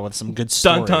jackpot with some good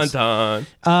stories. Dun dun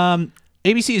dun.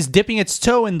 ABC is dipping its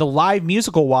toe in the live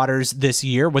musical waters this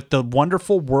year with the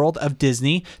wonderful world of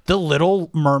Disney, The Little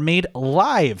Mermaid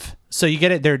Live. So you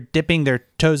get it, they're dipping their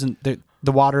toes in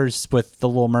the waters with The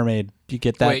Little Mermaid. You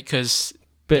get that? Wait, because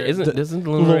But doesn't the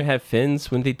Little Mermaid have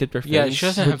fins when they dip their fins? yeah, she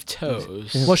doesn't have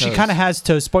toes. Well, she kind of has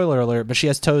toes, spoiler alert, but she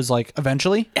has toes like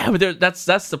eventually. Yeah, but that's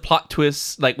the plot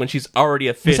twist. Like when she's already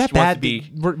a fish, Is that wants bad? to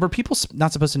be. Were people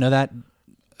not supposed to know that?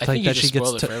 I think you just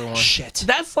spoiled it for everyone. Shit.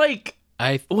 That's like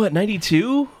what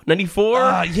 92,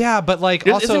 94? Yeah, but like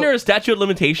also, Isn't there a statute of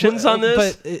limitations on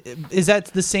this? But is that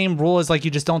the same rule as like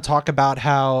you just don't talk about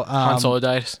how Han Solo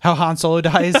dies. How Han Solo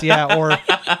dies? Yeah, or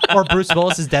Bruce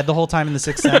Willis is dead the whole time in The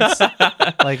Sixth Sense.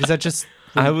 Like, is that just?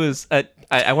 I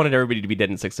wanted everybody to be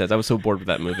dead in Sixth Sense. I was so bored with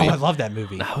that movie. Oh, I love that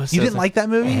movie. was You so didn't like that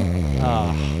movie?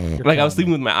 Like I was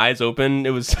sleeping with my eyes open.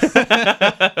 It was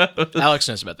Alex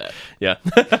knows about that. yeah.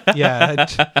 Yeah,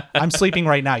 I'm sleeping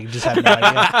right now. You just have no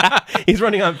idea. He's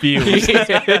running on fumes. This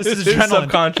is It's adrenaline.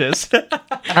 subconscious.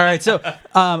 All right, so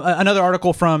another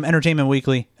article from Entertainment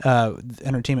Weekly.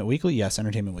 Entertainment Weekly? Yes,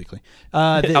 Entertainment Weekly.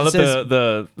 I love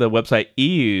the website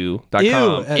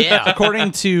ew.com.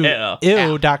 According to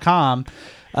ew.com,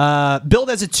 billed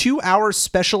as a 2-hour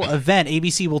special event,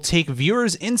 ABC will take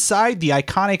viewers inside the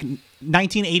iconic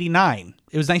 1989.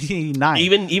 It was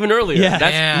 1989. Even earlier. Yeah.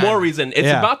 That's more reason. It's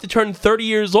about to turn 30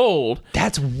 years old.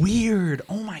 That's weird.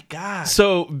 Oh my god.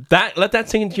 So let that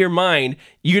sink into your mind.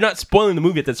 You're not spoiling the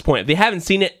movie at this point. If they haven't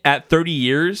seen it at 30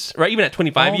 years, right? Even at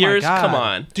 25 Oh my years, God. come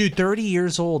on. Dude, 30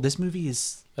 years old. This movie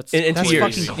is In that's 2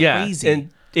 years. fucking Yeah. crazy.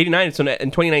 In 89, so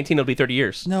in 2019 it'll be 30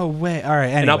 years. no way. All right,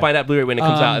 anyway. And I'll buy that Blu-ray when it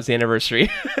comes out as the anniversary.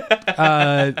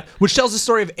 Which tells the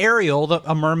story of Ariel,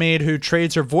 a mermaid who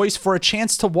trades her voice for a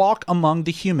chance to walk among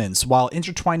the humans while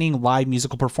intertwining live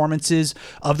musical performances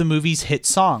of the movie's hit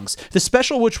songs. The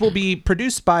special, which will be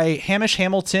produced by Hamish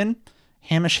Hamilton.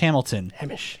 Hamish.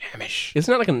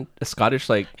 Isn't that like a Scottish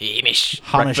Hamish.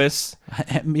 breakfast?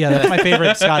 Yeah, that's my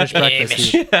favorite Scottish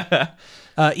breakfast.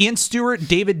 Ian Stewart,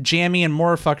 David Jammy, and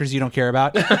more fuckers you don't care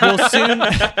about will soon.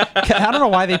 I don't know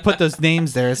why they put those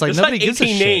names there. It's like It's nobody like gives a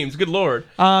 18 shit. names. Good lord.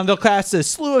 They'll cast a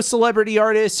slew of celebrity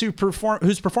artists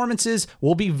whose performances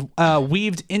will be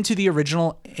weaved into the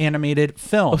original animated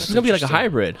film. It's gonna be like a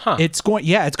hybrid. Huh. It's going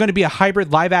to be a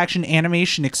hybrid live action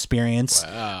animation experience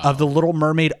of The Little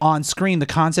Mermaid on screen. The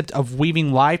concept of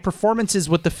weaving live performances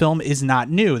with the film is not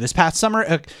new. This past summer,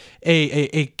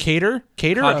 a cadre.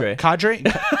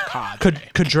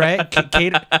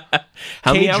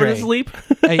 How many hours of sleep?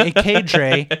 a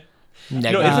cadre.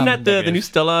 No, isn't that the new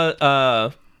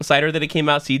Stella cider that it came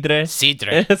out? Cidre.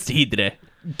 Cidre.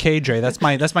 Cadre. That's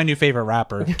my new favorite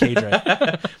rapper. Cadre.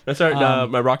 That's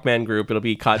my rock band group. It'll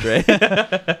be Cadre.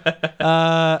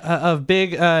 Of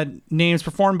big names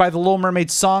performed by the Little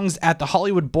Mermaid songs at the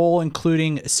Hollywood Bowl,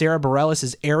 including Sarah Bareilles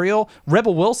as Ariel,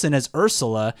 Rebel Wilson as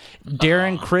Ursula,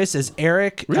 Darren Criss as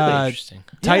Eric, Interesting.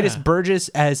 Titus Burgess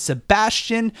as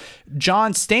Sebastian,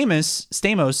 John Stamos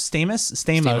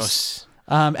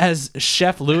as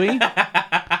Chef Louis,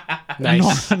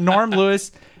 Nice. Norm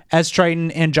Lewis as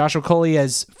Triton, and Joshua Coley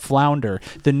as Flounder.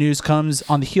 The news comes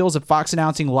on the heels of Fox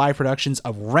announcing live productions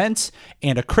of Rent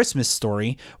and A Christmas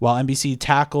Story, while NBC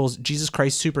tackles Jesus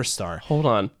Christ Superstar. Hold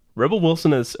on. Rebel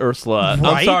Wilson is Ursula.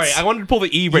 Right? I'm sorry. I wanted to pull the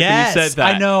E right when you said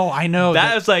that. I know.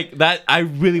 That was like that. I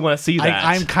really want to see that.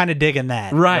 I'm kind of digging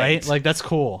that. Right. Like, that's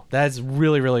cool. That's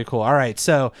really, really cool. All right.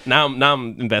 So, now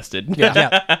I'm invested.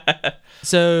 yeah.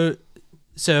 So,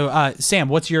 Sam,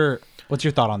 what's your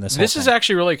thought on this? This is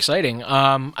actually really exciting.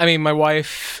 I mean, my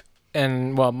wife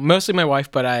mostly my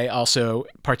wife, but I also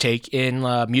partake in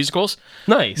musicals.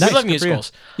 Nice. We love good for you.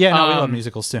 musicals. Yeah, no, we love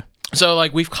musicals too. So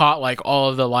like we've caught like all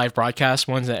of the live broadcast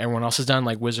ones that everyone else has done,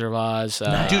 like Wizard of Oz. Dude,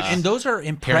 and those are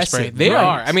impressive. They Right.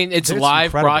 are. I mean, it's That's live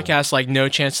incredible. broadcast, like no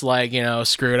chance to like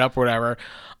screw it up or whatever.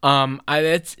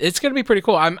 It's gonna be pretty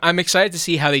cool. I'm excited to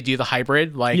see how they do the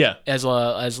hybrid. Like, Yeah. as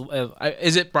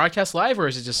is it broadcast live or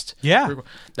is it just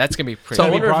That's gonna be pretty. So I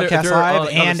It'll be wonder if broadcast they're live on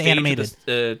the and stage animated. with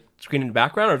the screen in the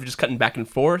background, or if you're just cutting back and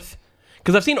forth.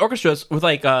 Because I've seen orchestras with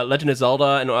like Legend of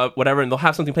Zelda and whatever, and they'll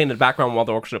have something playing in the background while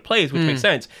the orchestra plays, which makes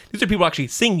sense. These are people actually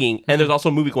singing, and there's also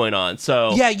a movie going on.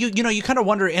 So Yeah, you kind of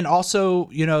wonder, and also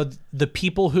the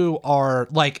people who are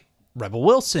like Rebel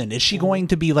Wilson, is she going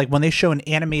to be like when they show an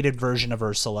animated version of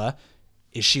Ursula?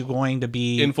 Is she going to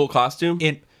be in full costume.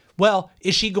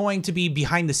 is she going to be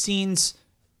behind the scenes,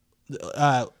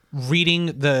 reading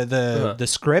the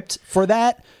script for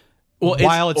that. Well,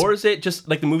 while or is it just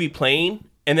like the movie playing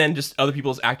and then just other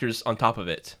people's actors on top of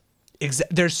it?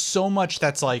 There's so much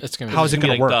that's like, It's gonna be- how is it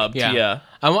going to work? Dubbed, yeah.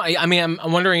 I'm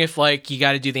wondering if like you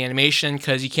got to do the animation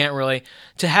because you can't really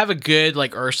to have a good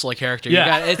like Ursula character.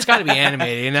 Yeah. It's got to be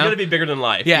animated. You know, It's gonna be bigger than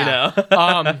life. yeah. You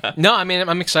know? No, I mean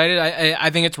I'm excited. I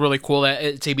think it's really cool that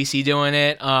it's ABC doing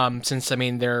it. Since I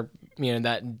mean they're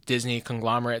that Disney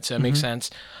conglomerate, so it makes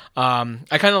sense. I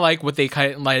kind of like what they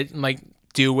kind of like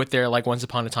do with their like Once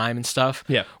Upon a Time and stuff.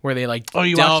 Yeah. Where they like Oh,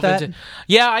 you delve watched that? into.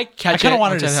 Yeah, I catch it. I kind of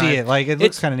wanted once to at a see time. it. Like, it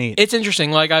looks kind of neat. It's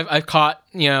interesting. Like I've caught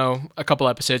a couple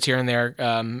episodes here and there.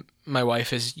 My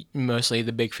wife is mostly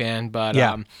the big fan, but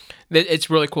Yeah. it's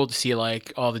really cool to see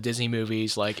like all the Disney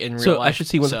movies like in real So life. I should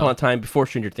see Once So- Upon a Time before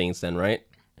Stranger Things, then, right?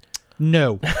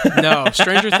 No. No,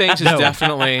 Stranger Things is No.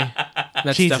 definitely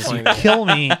that's Jesus, you definitely kill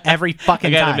me every fucking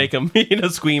I gotta time. make them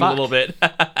scream a little bit.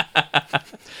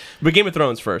 But Game of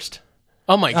Thrones first.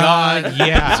 Oh my god!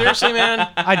 yeah. Seriously, man.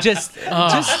 I just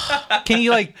can you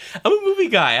like I'm a movie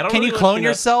guy. I don't. can really you clone like,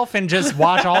 yourself and just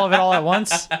watch all of it all at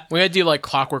once? We gotta do like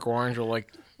Clockwork Orange or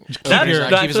like That's, keep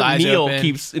that's his what eyes Neil open.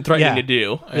 keeps threatening Yeah. to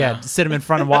do. Yeah, sit him in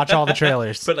front and watch all the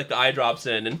trailers. Put like the eye drops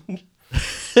in and.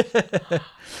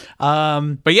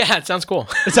 But yeah, it sounds cool.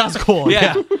 It sounds cool.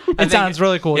 Yeah. Yeah, it sounds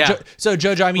really cool. yeah. So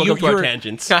Jojo, I mean, Welcome to you our were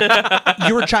tangents.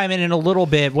 you were chiming in a little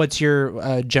bit. What's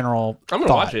your general? I'm gonna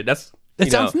thought? watch it. That's It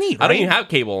you sounds know, neat, I don't right? even have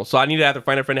cable, so I need to either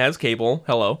find a friend that has cable.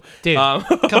 Hello, Dude,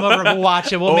 come over. We'll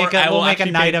watch it. We'll Or make I a will we'll make a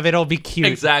actually night pay- of it. It'll be cute.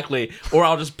 exactly. Or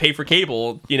I'll just pay for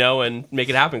cable, and make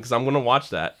it happen because I'm gonna watch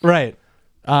that. Right.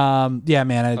 Yeah,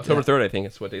 man. October 3rd, I think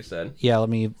is what they said. Yeah, let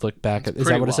me look back. Is Pretty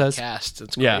that what it well says? Cast.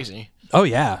 It's Yeah. crazy. Oh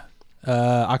yeah.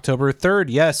 October 3rd.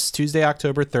 Yes, Tuesday,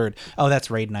 October 3rd. Oh, that's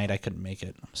raid night. I couldn't make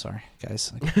it. I'm sorry,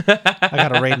 guys. I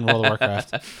got a raid in World of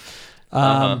Warcraft.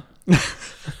 I'm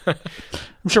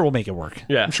sure we'll make it work.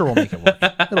 Yeah. I'm sure we'll make it work.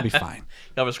 It'll be fine.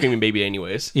 I have a screaming baby,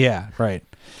 anyways. Yeah, right.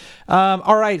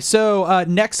 All right. So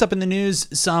next up in the news,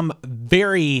 some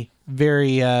very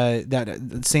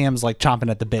that Sam's like chomping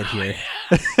at the bit here.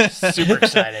 Super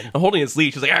excited. I'm holding his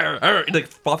leash. He's like, arr, arr, like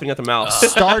frothing at the mouth.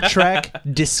 Star Trek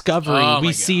Discovery. Oh, we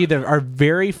my see our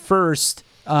very first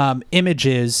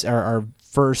images, our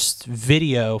first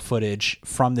video footage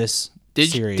from this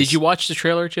series. Did you watch the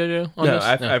trailer, JoJo? On No, this?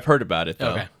 I've heard about it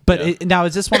though. Okay. But now,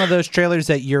 is this one of those trailers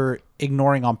that you're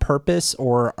ignoring on purpose,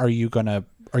 or are you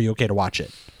okay to watch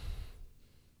it?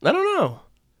 I don't know.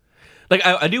 Like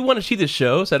I do want to see the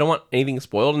show, so I don't want anything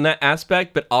spoiled in that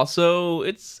aspect. But also,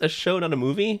 it's a show, not a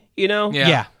movie.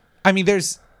 Yeah. I mean,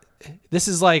 this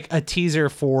is like a teaser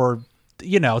for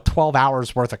 12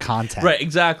 hours worth of content. Right.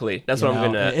 Exactly. That's what I'm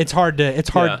gonna. It's hard.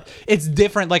 Yeah. It's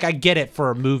different. Like, I get it for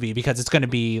a movie because it's going to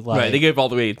be like Right. They gave all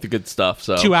the way the good stuff.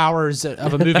 So 2 hours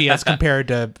of a movie as compared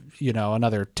to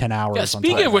another 10 hours. Yeah, on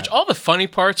speaking top of which, that. all the funny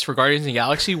parts for Guardians of the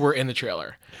Galaxy were in the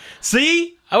trailer.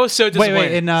 see. I was so disappointed.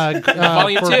 wait, in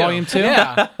Volume for 2. Volume 2?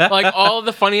 Yeah. Like all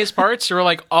the funniest parts were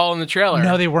like all in the trailer.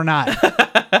 No, they were not.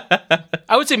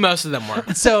 I would say most of them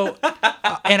were. So,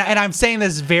 and I'm saying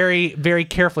this very, very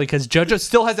carefully because JoJo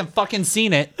still hasn't fucking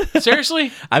seen it.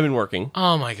 Seriously? I've been working.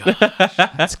 Oh my god.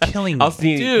 That's killing me. I'll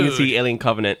see. You Dude. see Alien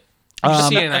Covenant. You should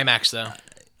see it in IMAX though.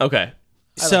 Okay.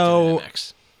 So,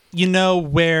 IMAX.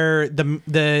 where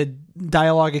the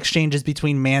dialogue exchanges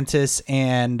between Mantis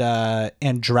and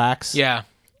Drax Yeah.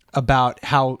 about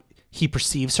how he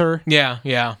perceives her, Yeah.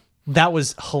 that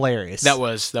was hilarious. That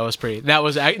was pretty. That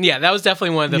was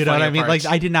definitely one of the you know what funnier I mean? parts.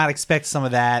 Like, I did not expect some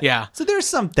of that. Yeah. So there's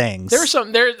some things. There's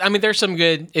some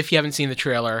good if you haven't seen the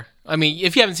trailer. I mean,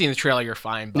 if you haven't seen the trailer, you're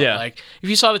fine. But Yeah. like if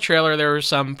you saw the trailer, there were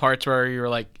some parts where you were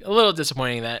like a little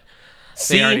disappointing that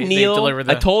See, they Neil, delivered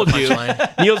the I told you.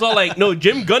 punchline. Neil's all like, no,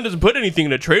 Jim Gunn doesn't put anything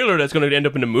in the trailer that's going to end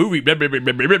up in the movie. Blah, blah, blah,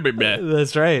 blah, blah, blah, blah.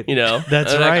 That's right.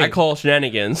 That's And right. I call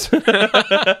shenanigans.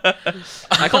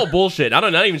 I call bullshit. I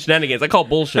don't not even shenanigans. I call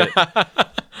bullshit.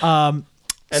 And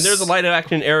there's a live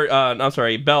action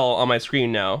Belle on my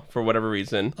screen now for whatever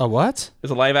reason. A what?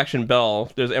 There's a live action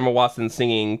Belle. There's Emma Watson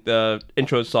singing the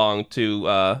intro song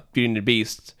to Beauty and the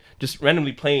Beast, just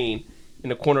randomly playing in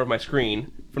the corner of my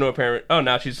screen for no apparent. Oh,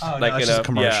 now she's like that's in just a a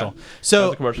commercial. Yeah, So-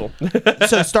 that's a commercial.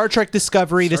 So Star Trek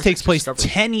Discovery. This Star Trek takes place Discovery.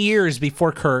 10 years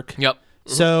before Kirk. Yep.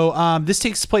 So this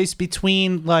takes place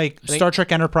between Star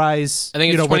Trek Enterprise. I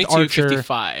think it's with Archer.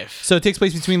 2255. So it takes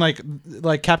place between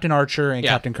like Captain Archer and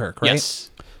Yeah. Captain Kirk, right? Yes.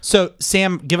 So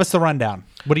Sam, give us the rundown.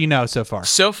 What do you know so far?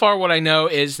 So far, what I know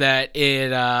is that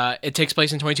it takes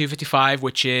place in 2255,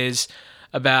 which is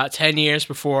about 10 years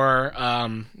before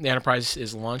the Enterprise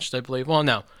is launched, I believe. Well,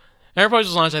 no, Enterprise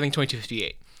was launched, I think,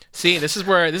 2258. See, this is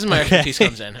my expertise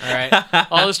comes in. All right,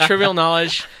 all this trivial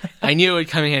knowledge, I knew it would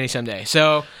come in handy someday.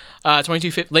 So Late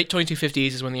 2250s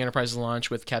is when the Enterprise is launched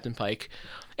with Captain Pike.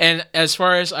 And as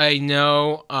far as I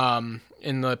know,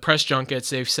 in the press junkets,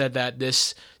 they've said that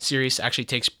this series actually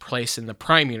takes place in the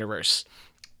Prime universe.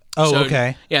 Oh, So-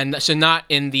 okay. Yeah, so not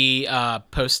in the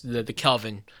the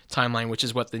Kelvin timeline, which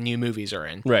is what the new movies are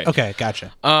in. Right. Okay,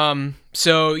 gotcha.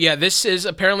 So yeah, this is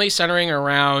apparently centering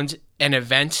around an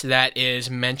event that is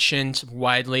mentioned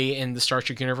widely in the Star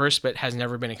Trek universe, but has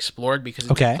never been explored because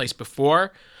it Okay. took place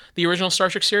before the original Star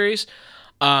Trek series.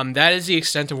 That is the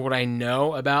extent of what I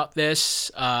know about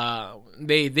this.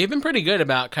 They've been pretty good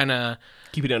about kind of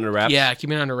Keep it under wraps.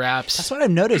 keeping it under wraps. That's what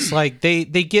I've noticed. Like they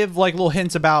give like little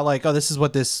hints about like, oh, this is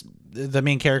what the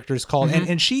main character is called, and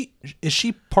is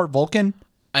she part Vulcan?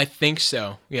 I think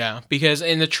so. Yeah, because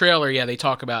in the trailer, they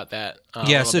talk about that. A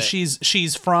Yeah, little so bit.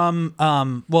 she's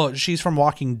from she's from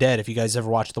Walking Dead. If you guys ever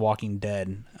watched The Walking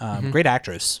Dead, great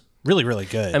actress, really really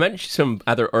good. I imagine she's from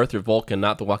either Earth or Vulcan,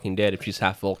 not The Walking Dead, if she's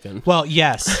half Vulcan. Well,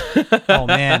 yes. Oh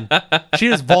man, she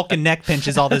just Vulcan neck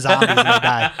pinches all the zombies and they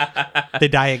die. They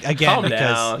die again Calm because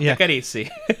down. yeah. Take it easy.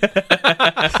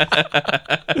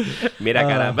 Mira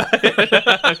caramba.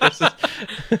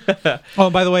 Oh,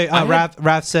 by the way,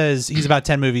 Wrath says he's about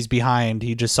 10 movies behind.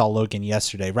 He just saw Logan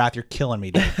yesterday. Wrath, you're killing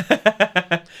me, dude.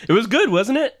 It was good,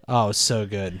 wasn't it? Oh, it's so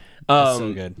good. It's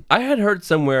so good. I had heard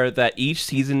somewhere that each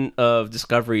season of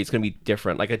Discovery is going to be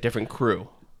different, like a different crew.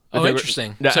 Oh, They were-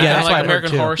 interesting. Yeah, So yeah, kind that's of what I like heard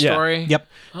American too. Horror Yeah. Story. Yep.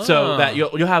 So that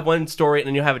you'll have one story and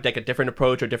then you'll have like a different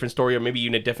approach or different story or maybe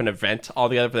even a different event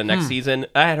altogether for the next season.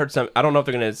 I had heard some. I don't know if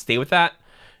they're going to stay with that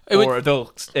or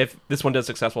if this one does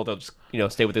successful, they'll just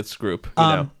stay with this group. You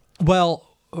know. Well,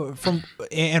 from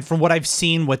what I've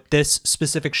seen with this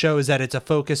specific show is that it's a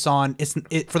focus on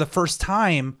for the first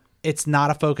time. It's not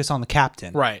a focus on the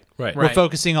captain. Right. We're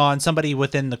focusing on somebody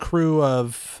within the crew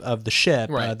of the ship,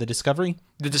 Right. the Discovery.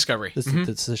 The Discovery. This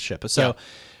is the ship. So,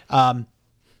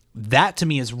 that to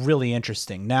me is really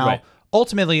interesting. Now, Right.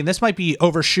 ultimately, and this might be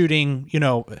overshooting,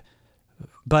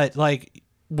 but like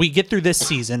we get through this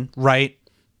season, right?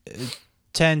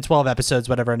 10, 12 episodes,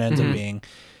 whatever it ends up being.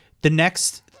 The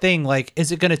next thing, like,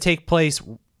 is it going to take place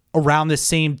around the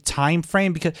same time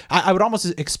frame? Because I would almost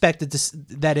expect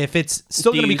that if it's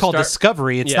still Do going to be you called start-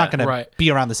 Discovery, it's Yeah. not going to Right. be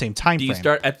around the same time Do frame. you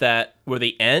start at that where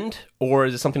they end, or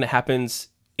is it something that happens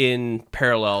in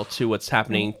parallel to what's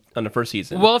happening on the first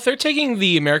season? Well, if they're taking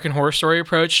the American Horror Story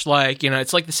approach, like,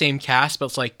 it's like the same cast, but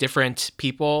it's like different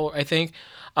people, I think.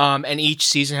 And each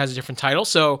season has a different title.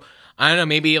 So, I don't know,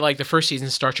 maybe like the first season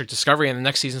is Star Trek Discovery and the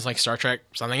next season is like Star Trek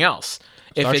something else.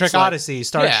 Star Trek Odyssey,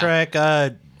 Star Yeah. Trek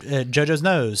JoJo's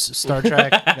Nose, Star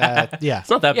Trek, yeah. it's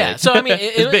not that big. Yeah, so I mean,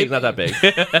 It's big, not that big.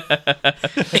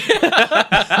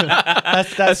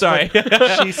 That's Sorry.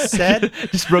 what she said.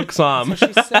 Just broke some. 9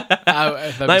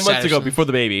 months ago before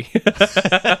the baby.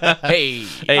 Hey,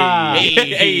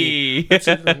 Hey.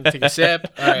 take a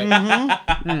sip. All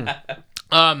right.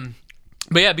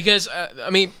 But yeah, because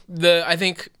I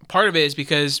think part of it is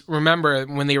because remember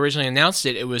when they originally announced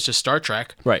it, it was just Star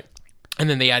Trek, Right. and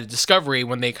then they added Discovery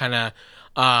when they kind of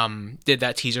did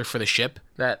that teaser for the ship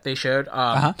that they showed.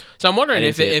 So I'm wondering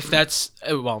didn't see it. if that's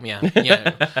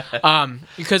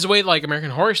because the way like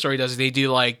American Horror Story does it, they do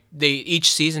like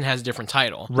each season has a different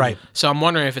title, Right. So I'm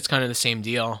wondering if it's kind of the same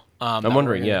deal. I'm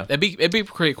wondering, yeah. it'd be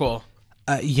pretty cool.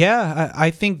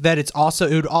 I think that it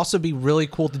would also be really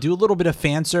cool to do a little bit of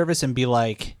fan service and be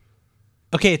like,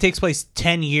 okay, it takes place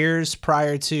 10 years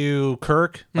prior to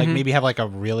Kirk. Like maybe have like a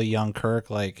really young Kirk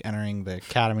like entering the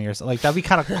academy or something. Like that'd be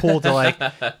kind of cool to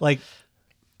like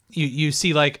you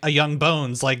see like a young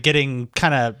Bones like getting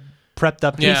kind of prepped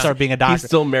up to Yeah. start being a doctor. He's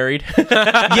still married.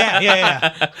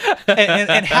 Yeah.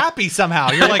 And happy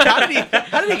somehow. You're like, how did he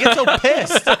get so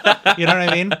pissed? You know what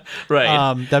I mean?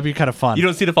 Right. That'd be kind of fun. You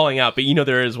don't see the falling out, but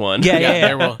there is one. Yeah.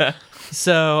 There will.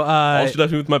 So All she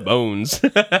left me with my bones.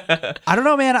 I don't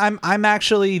know, man.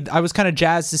 I was kind of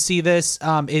jazzed to see this.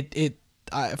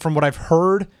 From what I've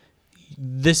heard,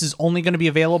 this is only going to be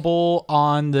available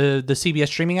on the CBS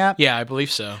streaming app. Yeah, I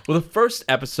believe so. Well, the first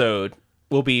episode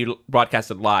will be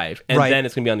broadcasted live, and Right. then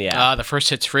it's going to be on the app. The first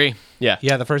hit's free. Yeah.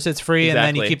 Yeah, the first it's free, and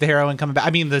then you Exactly. keep the heroine coming back. I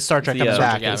mean, the Star Trek comes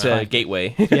back. yeah, It's it's a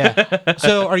gateway. Yeah.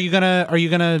 So are you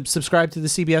gonna subscribe to the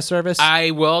CBS service?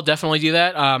 I will definitely do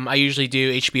that. I usually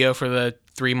do HBO for the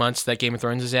 3 months that Game of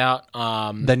Thrones is out.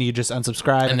 Then you just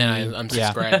unsubscribe, And then I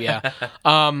unsubscribe. Yeah.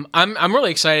 I'm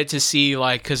really excited to see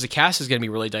because the cast is going to be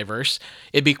really diverse.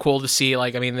 It'd be cool to see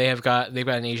they've got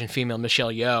an Asian female,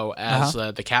 Michelle Yeoh, as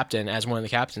the captain, as one of the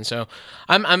captains. So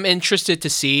I'm interested to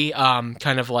see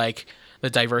kind of like the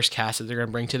diverse cast that they're going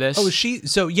to bring to this. Oh, is she?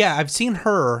 So yeah, I've seen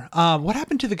her. What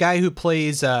happened to the guy who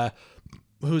plays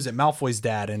who's it, Malfoy's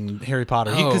dad in Harry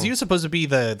Potter, because he was supposed to be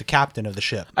the captain of the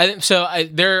ship. I think so.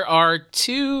 There are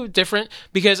two different,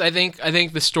 because I think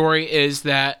the story is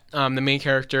that the main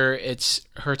character, it's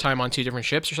her time on two different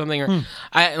ships or something. Or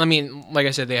I mean, like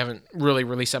I said, they haven't really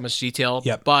released that much detail.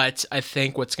 Yep. But I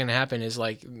think what's going to happen is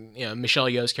like Michelle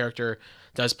Yeoh's character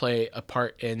does play a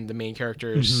part in the main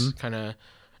character's kind of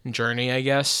journey, I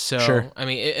guess. So Sure. I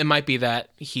mean, it might be that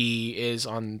he is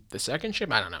on the second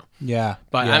ship. I don't know. Yeah,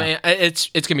 But yeah. I mean, it's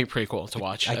gonna be pretty cool to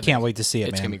watch. I think can't wait to see it,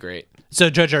 It's man. gonna be great. So,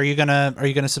 Judge, are you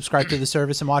gonna subscribe to the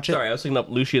service and watch it? Sorry, I was looking up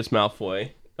Lucius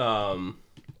Malfoy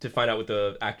to find out what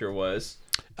the actor was.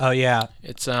 Oh yeah,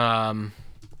 It's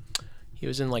he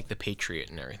was in like The Patriot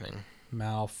and everything.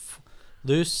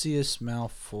 Lucius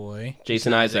Malfoy.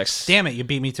 Jason Isaacs. Damn it, you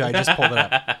beat me to it. I just pulled it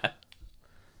up.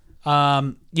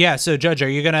 Yeah, so Judge, are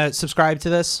you gonna subscribe to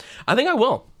this? I think I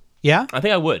will. Yeah? I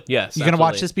think I would. Yes. You gonna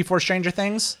watch absolutely. this before Stranger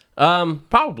Things?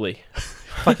 Probably.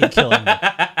 Fucking killing me.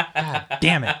 God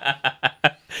damn it.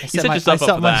 You set yourself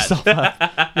up for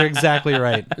that. Up. You're exactly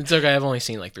right. It's okay. I've only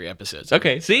seen like 3 episodes.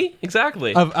 Okay. See,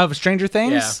 exactly. Of Stranger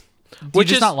Things? Yeah. Do you Which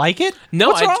just is- not like it? No,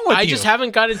 What's wrong with I you? just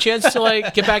haven't gotten a chance to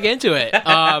like get back into it.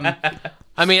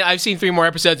 I mean, I've seen 3 more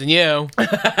episodes than you.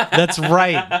 That's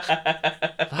right.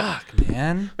 Fuck,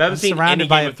 man. I haven't seen any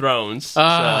Game of Thrones.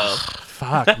 So.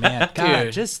 Fuck, man. God,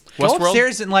 Dude. just go Westworld?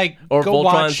 upstairs and like Or go Voltron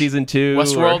watch. season 2.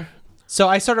 Westworld. Or, So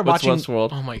I started what's watching. Westworld?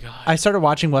 Oh my god. I started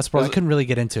watching Westworld. I couldn't really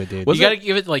get into it, dude. Was You got it- to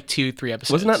give it like 2-3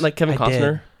 episodes. Wasn't that like Kevin I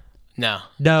Costner? did. No.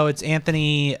 No, it's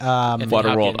Anthony. Waterworld.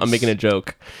 Hopkins. I'm making a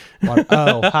joke.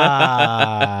 Oh,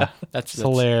 ha! That's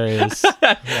Hilarious.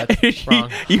 That's wrong.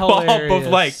 You all both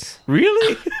like, Hilarious.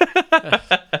 really?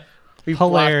 We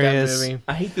blocked Hilarious. that movie.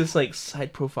 I hate this like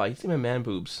side profile. You see my man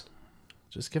boobs?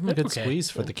 Just give him a good Okay. squeeze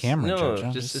for the camera. No,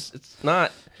 Judge. just it's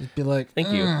not. Just be like, Thank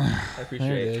you. I there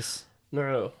appreciate it it. is.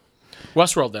 No.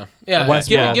 Westworld though. Yeah.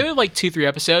 Westworld. Give it like 2-3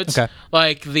 episodes. Okay.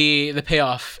 Like the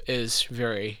payoff is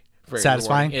very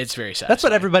Satisfying? rewarding. It's very satisfying. That's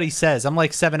what everybody says. I'm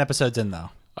like 7 episodes in though.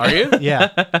 Are you? Yeah.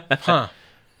 Huh.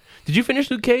 Did you finish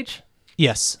Luke Cage?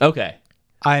 Yes. Okay.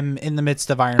 I'm in the midst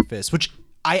of Iron Fist, which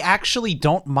I actually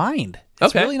don't mind.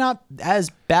 It's Okay. really not as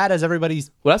bad as everybody's.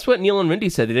 Well, that's what Neil and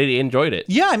Rindy said. They enjoyed it.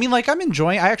 Yeah, I mean, like I'm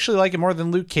enjoying. I actually like it more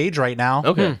than Luke Cage right now.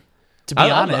 Okay. To be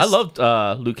honest, I loved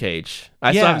Luke Cage.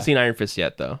 I still Yeah. haven't seen Iron Fist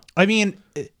yet, though. I mean,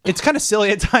 it's kind of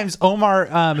silly at times. Omar,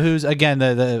 who's again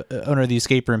the owner of the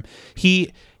escape room,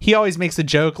 he always makes a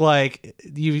joke like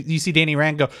you see Danny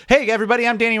Rand go, "Hey everybody,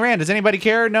 I'm Danny Rand. Does anybody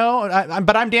care? No,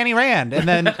 but I'm Danny Rand." And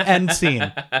then end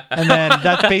scene, and then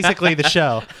that's basically the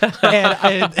show.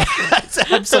 And it's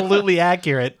absolutely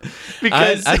accurate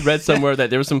because I'd read somewhere that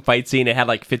there was some fight scene. It had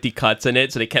like 50 cuts in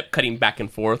it, so they kept cutting back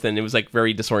and forth, and it was like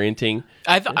very disorienting.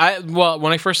 Well,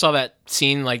 when I first saw that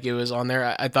scene, like it was on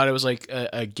there, I thought it was like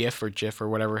a GIF or GIF or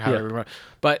whatever, however,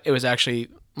 but it was actually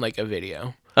like a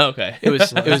video. Okay. It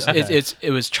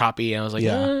was choppy, and I was like,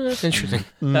 Yeah. that's interesting.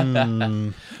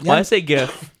 When I say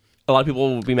GIF, a lot of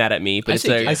people will be mad at me, but it's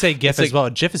say a, I say GIF it's as like- well.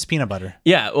 GIF is peanut butter.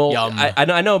 Yeah, well, Yum.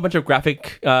 I know a bunch of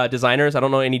graphic designers. I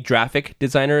don't know any graphic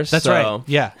designers. That's so right.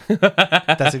 Yeah,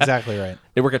 that's exactly right.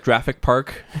 They work at Graphic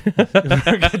Park.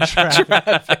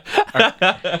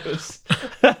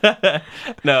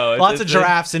 No, Lots of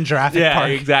giraffes in Jurassic Yeah, Park.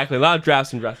 exactly. A lot of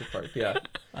giraffes in Jurassic Park. Yeah, they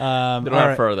don't all have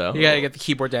right. fur though. You gotta get the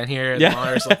keyboard down here, Yeah. the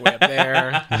monitor's like way up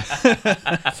there.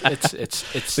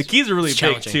 It's The keys are really it's big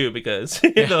challenging. too because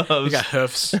You those. got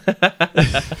hoofs.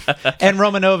 And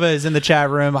Romanova is in the chat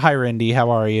room. Hi, Rindy.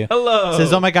 How are you? Hello.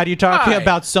 Says, "Oh my God, you're talking Hi.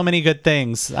 about so many good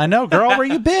things." I know, girl. Where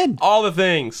you been? all the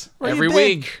things. Where Every you been?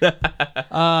 week.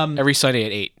 Every Sunday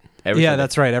at 8. Every Yeah, Sunday.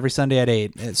 that's right. Every Sunday at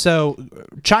 8. So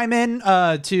chime in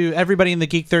to everybody in the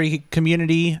Geek 30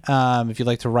 community if you'd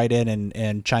like to write in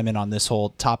and chime in on this whole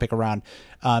topic around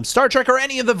Star Trek or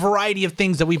any of the variety of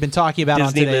things that we've been talking about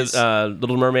Disney, on today's.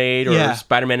 Little Mermaid, or Yeah.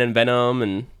 Spider-Man and Venom,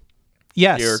 and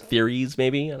Yes. your theories,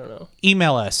 maybe. I don't know.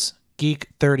 Email us,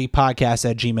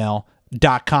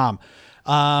 geek30podcast@gmail.com.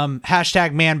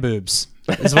 Hashtag manboobs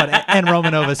is what N.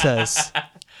 Romanova says.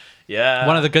 Yeah,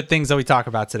 One of the good things that we talk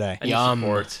about today. I need Yum.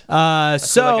 support. I feel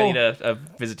So, like I need a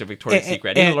visit to Victoria's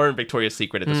Secret. I need and- to learn Victoria's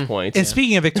Secret at this point. and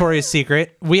speaking of Victoria's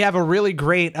Secret, we have a really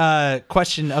great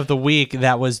question of the week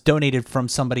that was donated from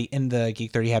somebody in the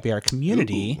Geek 30 Happy Hour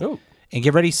community. Ooh. And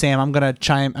get ready, Sam. I'm gonna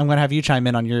have you chime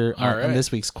in on your on right.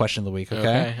 this week's question of the week. Okay.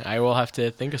 Okay. I will have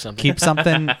to think of something. Keep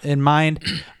something in mind.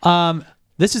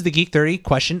 This is the Geek 30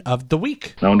 question of the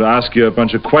week. I want to ask you a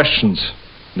bunch of questions,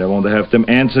 and I want to have them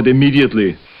answered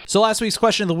immediately. So last week's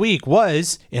question of the week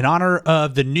was, in honor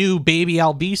of the new baby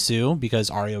Albisu, because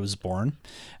Aria was born,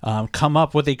 come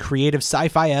up with a creative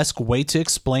sci-fi-esque way to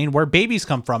explain where babies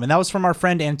come from. And that was from our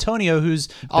friend Antonio, who's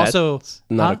also... That's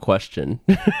not a question.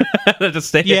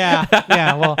 Just say it.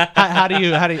 Yeah. Well, how do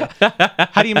you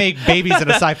make babies in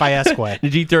a sci-fi-esque way? The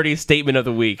G30 statement of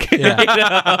the week.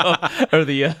 Yeah. Or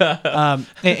the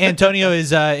Antonio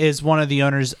is one of the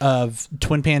owners of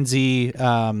Twin Pansy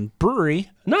Brewery.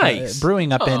 Nice.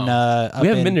 Brewing up in up We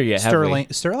haven't in been there yet, have we?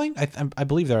 Sterling? I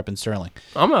believe they're up in Sterling.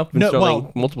 I'm up in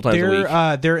Sterling multiple times a week.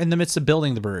 They're in the midst of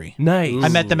building the brewery. Nice. I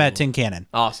met them at Tin Cannon.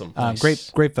 Awesome.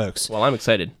 Great folks. Well, I'm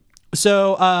excited.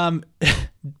 So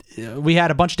we had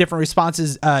a bunch of different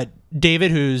responses. David,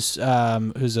 who's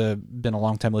been a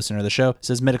long time listener to the show,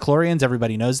 says midichlorians.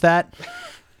 Everybody knows that.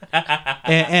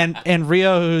 and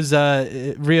Rio, who's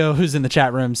in the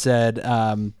chat room, said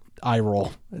eye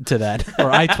roll to that,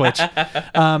 or eye twitch.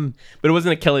 But it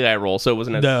wasn't a Kelly eye roll, so it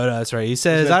wasn't. No, that's right. He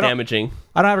says damaging.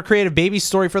 I don't have a creative baby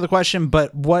story for the question,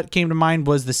 but what came to mind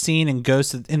was the scene in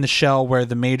Ghost in the Shell where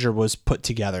the Major was put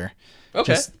together.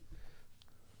 Okay. Just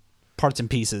parts and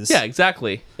pieces. Yeah,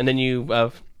 exactly. And then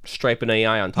you stripe an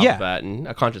AI on top of that and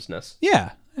a consciousness.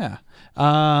 Yeah.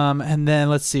 And then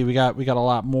let's see, we got a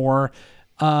lot more.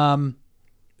 Antonio.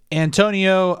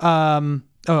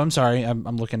 I'm sorry.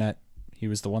 I'm looking at. He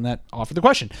was the one that offered the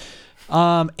question.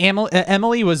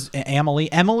 Emily was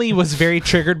very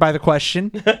triggered by the question.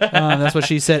 That's what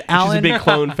she said. Alan, she's a big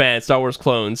clone fan. Star Wars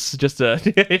clones. Just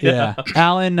yeah.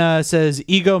 Alan says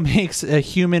ego makes a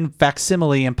human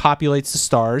facsimile and populates the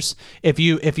stars. If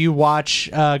you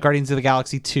watch Guardians of the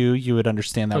Galaxy 2, you would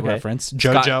understand that reference.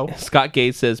 JoJo. Scott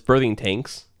Gates says birthing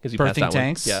tanks because you passed that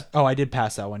tanks. One. Yeah. Oh, I did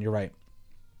pass that one. You're right.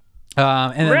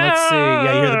 And then let's see.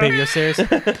 Yeah, you hear the baby upstairs.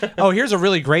 Oh, here's a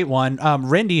really great one.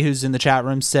 Rindy, who's in the chat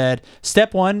room, said,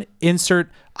 "Step 1, insert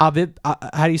how do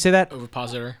you say that?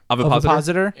 Ovipositor.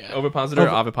 Ovipositor. Yeah. Ovipositor.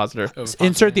 Ovipositor.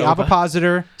 Insert the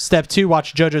ovipositor. Step 2,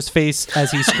 watch JoJo's face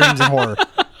as he screams in horror."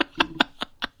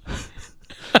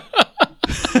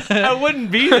 I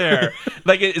wouldn't be there.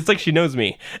 It's like she knows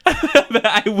me. But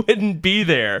I wouldn't be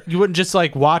there. You wouldn't just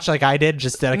watch like I did,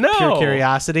 just out of pure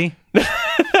curiosity.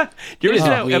 Do you ever see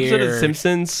that episode of The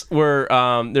Simpsons where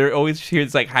they're always hear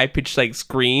this high pitched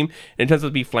scream and it turns out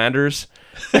to be Flanders?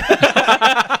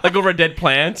 Over a dead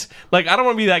plant. I don't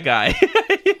want to be that guy.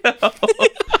 You know?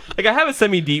 I have a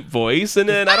semi deep voice and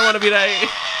then I don't want to be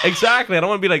exactly. I don't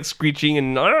want to be screeching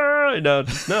and no. I don't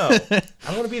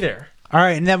want to be there. All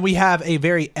right, and then we have a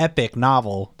very epic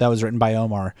novel that was written by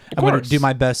Omar. I'm going to do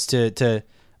my best to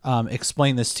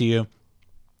explain this to you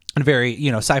in a very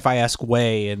sci-fi-esque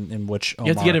way in which Omar...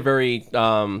 You have to get a very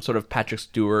sort of Patrick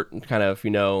Stewart kind of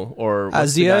or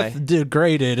as the Earth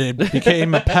degraded, it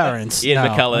became apparent. Ian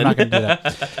McKellen. I'm not going to do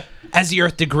that. As the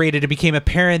Earth degraded, it became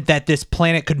apparent that this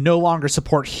planet could no longer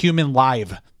support human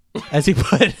life, as he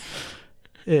put.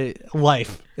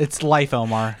 Life. It's life,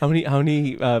 Omar. How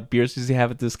many beers does he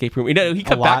have at the escape room? He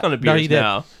cut back on the beers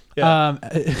now. Yeah.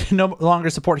 No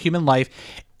longer support human life.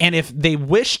 And if they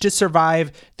wish to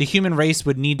survive, the human race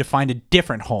would need to find a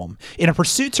different home. In a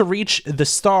pursuit to reach the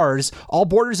stars, all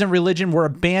borders and religion were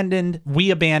abandoned.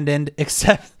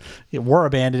 Except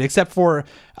for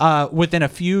within a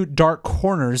few dark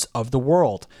corners of the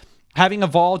world. Having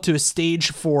evolved to a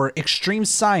stage for extreme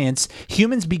science,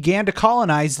 humans began to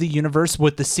colonize the universe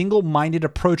with the single-minded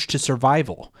approach to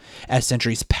survival. As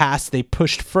centuries passed, they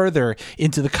pushed further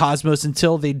into the cosmos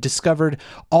until they discovered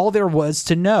all there was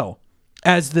to know.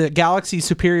 As the galaxy's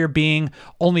superior being,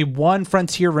 only one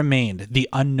frontier remained, the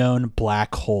unknown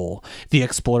black hole. The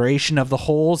exploration of the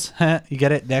holes, you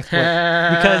get it?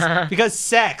 Because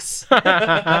sex.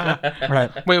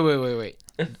 Right. Wait.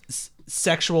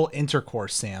 Sexual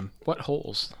intercourse, Sam. What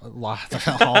holes? All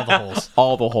the holes.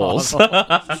 All the holes.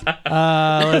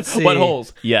 Let's see. What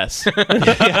holes? Yes.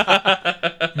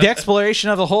 The exploration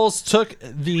of the holes took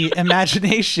the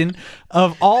imagination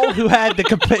of all who had the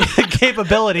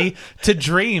capability to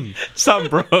dream. Some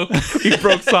broke. He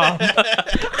broke some.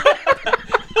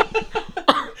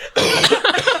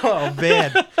 Oh,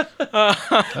 man.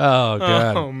 Oh,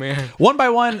 God. Oh, man. One by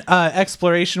one,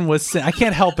 exploration was... I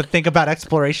can't help but think about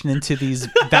exploration into these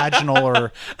vaginal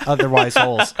or otherwise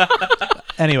holes.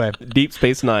 Anyway. Deep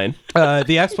Space Nine.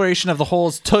 The exploration of the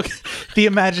holes took the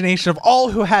imagination of all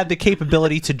who had the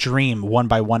capability to dream. One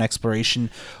by one,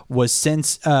 exploration was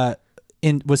sent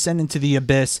into the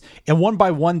abyss, and one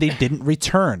by one they didn't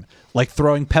return. Like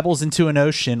throwing pebbles into an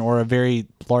ocean or a very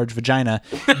large vagina,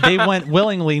 they went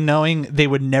willingly knowing they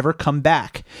would never come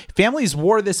back. Families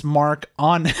wore this mark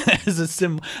on as a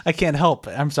symbol. I can't help.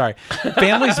 I'm sorry.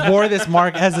 Families wore this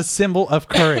mark as a symbol of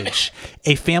courage.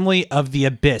 A family of the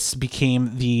abyss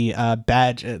became the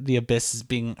badge. The abyss is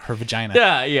being her vagina.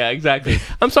 Yeah, exactly.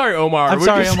 I'm sorry, Omar. I'm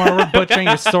sorry, Omar. We're butchering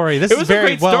your story. This It is was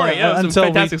very a great story. Yeah, it was until a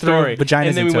fantastic we threw story. vaginas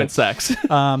and then we into went it. sex.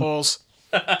 Holes.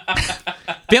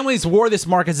 Families wore this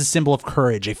mark as a symbol of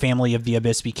courage. A family of the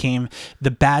abyss became the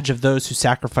badge of those who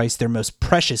sacrificed their most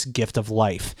precious gift of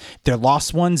life. Their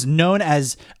lost ones, known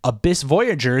as Abyss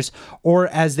Voyagers, or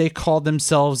as they called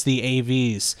themselves, the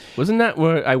AVs. Wasn't that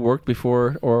where I worked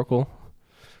before Oracle?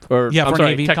 Or Yeah, I'm for an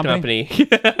sorry, AV tech company? company.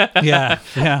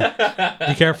 Yeah.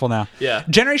 Be careful now. Yeah.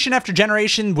 Generation after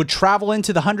generation would travel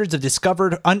into the hundreds of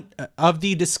discovered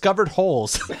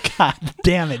holes. God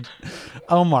damn it,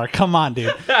 Omar! Come on,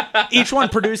 dude. Each one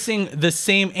producing the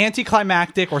same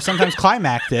anticlimactic or sometimes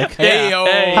climactic. Hey, yo.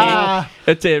 Hey. Ah.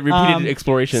 It's a repeated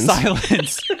explorations.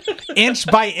 Silence, inch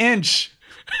by inch.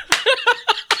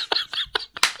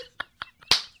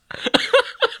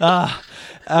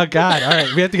 Oh God! All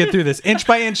right, we have to get through this. Inch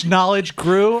by inch, knowledge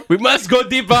grew, We must go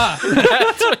deeper.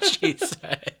 That's what she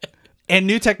said. and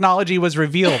new technology was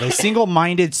revealed. A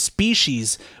single-minded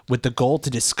species with the goal to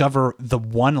discover the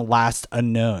one last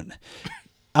unknown.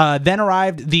 Then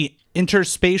arrived the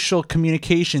interspatial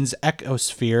communications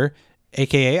ecosphere,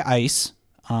 aka ICE.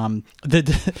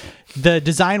 The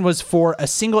design was for a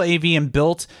single AV and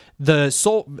built with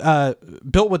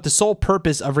the sole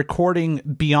purpose of recording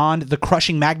beyond the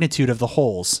crushing magnitude of the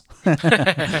holes.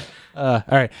 All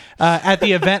right. At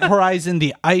the event horizon,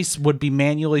 the ice would be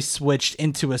manually switched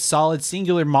into a solid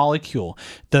singular molecule.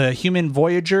 The human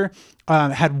Voyager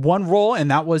had one role, and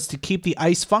that was to keep the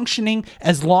ice functioning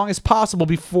as long as possible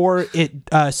before it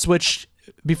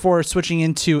before switching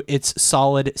into its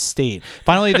solid state.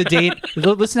 Finally, the date.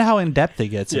 Listen to how in depth it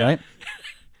gets, right?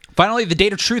 Finally, the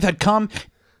date of truth had come,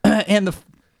 and the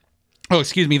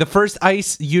first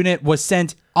ice unit was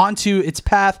sent onto its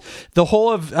path. The whole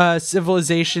of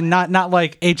civilization, not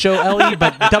like HOLE,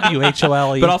 but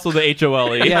WHOLE. But also the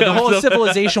HOLE. Yeah, the whole of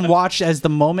civilization watched as the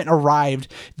moment arrived.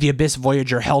 The Abyss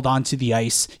Voyager held onto the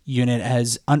ice unit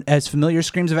as familiar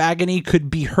screams of agony could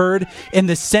be heard in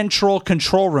the central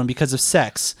control room because of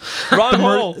sex. Wrong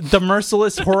hole. The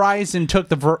merciless Horizon took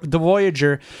the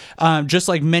Voyager, just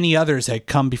like many others had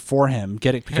come before him.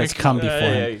 Get it? Because come before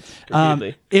him.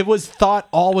 Repeatedly. It was thought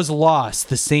all was lost,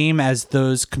 the same as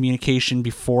those communication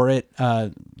before it.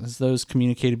 As those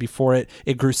communicated before it,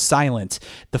 it grew silent.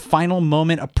 The final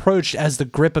moment approached as the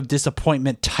grip of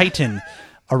disappointment tightened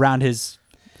around his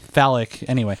phallic.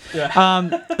 Anyway,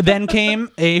 then came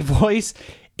a voice.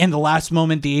 In the last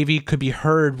moment, the AV could be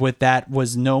heard with that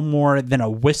was no more than a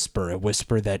whisper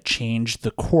that changed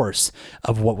the course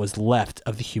of what was left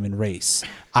of the human race.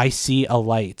 I see a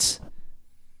light.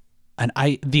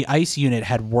 The ICE unit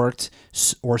had worked,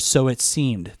 or so it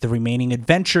seemed. The remaining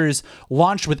adventures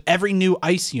launched with every new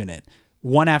ICE unit,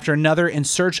 one after another in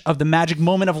search of the magic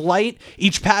moment of light,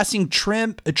 each passing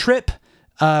trip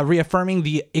reaffirming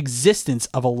the existence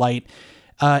of a light.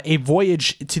 A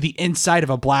voyage to the inside of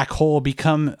a black hole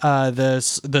become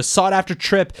the sought-after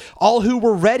trip. All who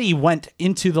were ready went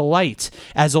into the light.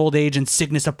 As old age and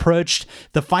sickness approached,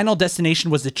 the final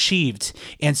destination was achieved,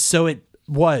 and so it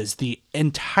was. The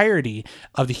entirety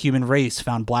of the human race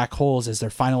found black holes as their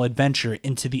final adventure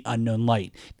into the unknown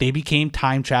light. They became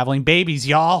time-traveling babies,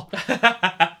 y'all.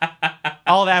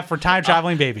 All that for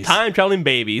time-traveling babies. Time traveling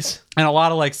babies. And a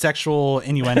lot of like sexual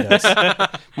innuendos.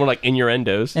 More like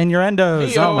innuendos.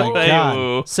 Innuendos. Oh my God.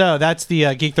 Hey-o. So that's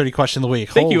the Geek 30 question of the week.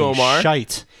 Thank you, Holy Omar.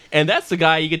 Shite. And that's the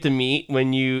guy you get to meet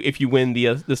if you win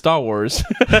the Star Wars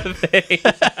thing.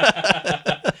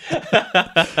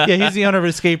 Yeah, he's the owner of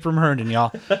Escape from Herndon,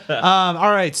 y'all.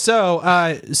 All right,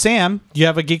 so Sam, do you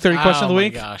have a Geek 30 question of the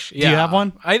week? Oh my gosh. Do you have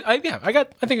one? I think I got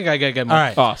a good one. All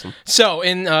right. Awesome. So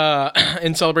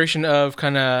in celebration of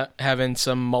kind of having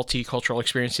some multicultural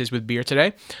experiences with beer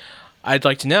today, I'd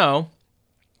like to know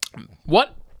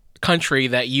what country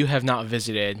that you have not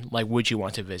visited, like, would you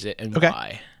want to visit and Okay.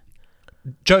 why?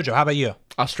 Jojo, how about you?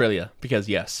 Australia, because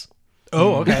yes.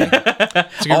 Oh, okay.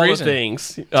 It's a good All reason. the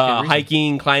things. reason.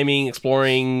 Hiking, climbing,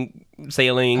 exploring,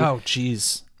 sailing, Oh,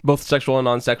 jeez. both sexual and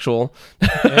non-sexual.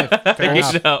 Fair You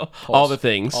enough. know, all the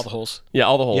things. All the holes. Yeah,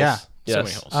 all the holes. Yeah. Yes. So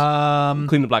many holes.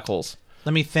 Clean the black holes.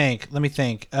 Let me think.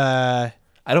 I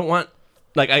don't want...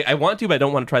 I want to, but I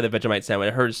don't want to try the Vegemite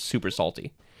sandwich. I heard it's super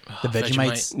salty. The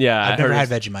Vegemites. Yeah, I I've never heard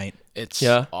had Vegemite. It's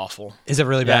Yeah. awful. Is it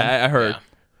really bad? Yeah, I heard. Yeah.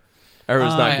 I heard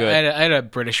it's not I good. had a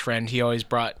British friend. He always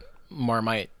brought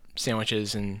Marmite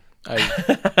sandwiches and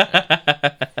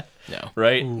No.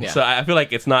 Right? Yeah. So I feel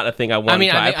like it's not a thing I want to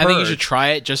try. I think you should try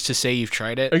it just to say you've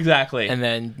tried it. Exactly. And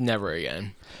then never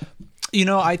again. You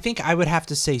know, I think I would have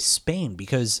to say Spain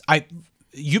because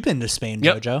you've been to Spain,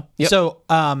 Yep. Jojo. Yep. So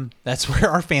that's where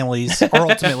our families are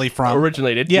ultimately from.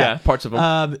 Originated. Yeah. Parts of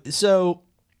them. So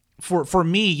for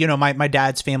me, you know, my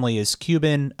dad's family is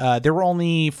Cuban. There were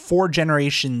only 4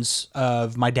 generations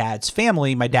of my dad's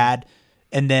family. My dad,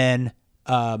 and then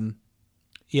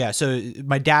so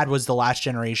my dad was the last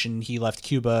generation. He left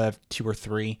Cuba 2 or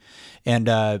 3, and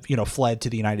fled to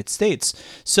the United States.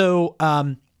 So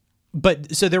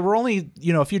so there were only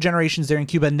a few generations there in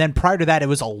Cuba, and then prior to that, it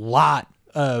was a lot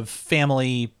of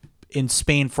family in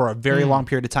Spain for a very long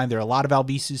period of time. There are a lot of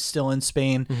Albizus still in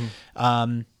Spain.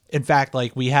 In fact,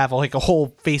 like we have like a whole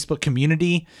Facebook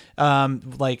community,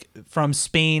 like from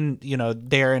Spain,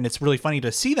 there, and it's really funny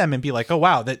to see them and be like, oh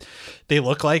wow, that they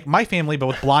look like my family, but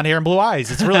with blonde hair and blue eyes.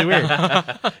 It's really weird.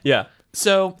 Yeah.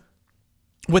 So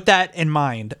with that in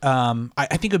mind, I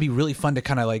think it'd be really fun to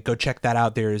kind of like go check that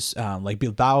out. There's like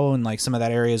Bilbao and like some of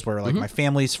that areas where like my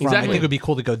family's from. Exactly. I think it'd be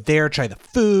cool to go there, try the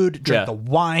food, drink Yeah. the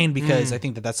wine, because I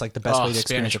think that's like the best way to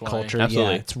experience Spanish the wine. culture.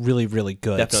 Absolutely. Yeah, it's really, really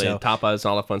good. Definitely. So, Tapas and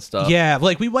all that fun stuff. yeah,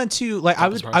 like we went to like I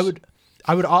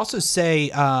Tapas would also say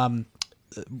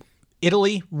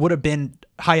Italy would have been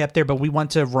high up there, but we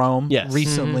went to Rome Yes.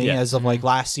 recently. Yeah. As of like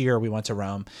last year, we went to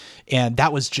Rome, and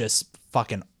that was just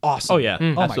fucking awesome. Oh, yeah.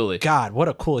 Absolutely. My God, what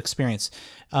a cool experience.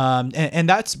 And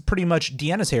that's pretty much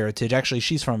Deanna's heritage. Actually,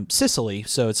 she's from Sicily,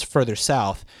 so it's further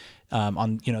south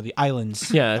on the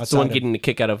islands. Yeah, it's the one outside of- getting the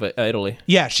kick out of Italy.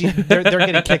 Yeah, they're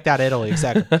getting kicked out of Italy,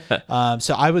 exactly.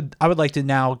 So I would like to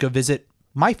now go visit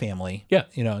my family. Yeah.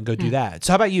 And go do that.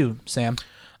 So how about you, Sam?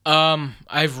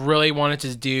 I've really wanted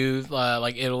to do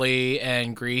like Italy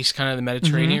and Greece, kind of the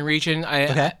Mediterranean region.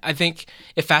 I think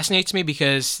it fascinates me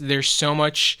because there's so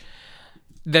much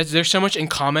in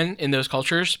common in those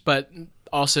cultures, but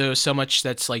also so much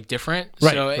that's like different.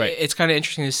 Right, So right. it's kind of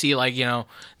interesting to see like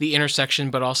the intersection,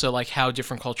 but also like how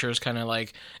different cultures kind of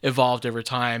like evolved over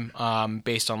time,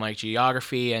 based on like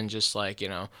geography and just like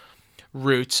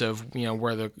roots of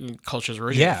where the cultures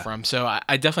originated Yeah. from. So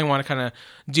I definitely want to kind of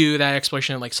do that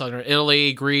exploration of like southern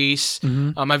Italy, Greece.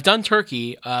 I've done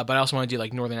Turkey, but I also want to do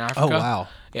like northern Africa. Oh wow,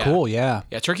 Yeah. cool. Yeah.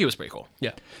 Turkey was pretty cool.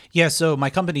 Yeah. Yeah, so my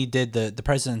company did the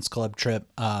President's Club trip,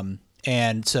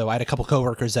 and so I had a couple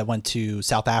coworkers that went to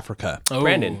South Africa. Oh,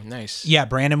 Brandon. nice. Yeah,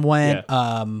 Brandon went.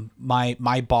 Yeah.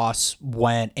 My boss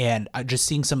went, and just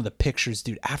seeing some of the pictures,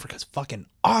 dude, Africa's fucking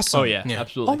awesome. Oh, yeah.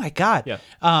 Absolutely. Oh my God.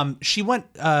 Yeah. She went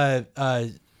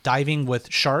diving with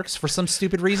sharks for some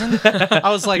stupid reason.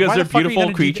 I was like, Because why they're the fuck are you beautiful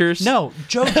gonna do creatures? that? No,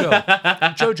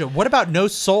 Jojo. What about no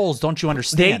souls? Don't you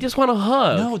understand? They just want to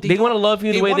hug. No, they want to love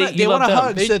you the way they you love want to them.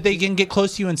 hug so they can get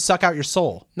close to you and suck out your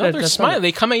soul. No, they're that's smiling. not-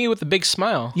 They come at you with a big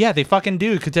smile. Yeah, they fucking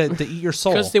do to eat your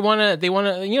soul. Because they want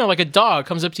to, like a dog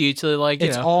comes up to you to like,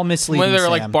 It's all misleading, When they're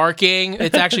Sam. like barking,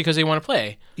 it's actually because they want to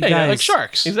play. You guys- like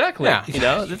sharks. Exactly. Yeah.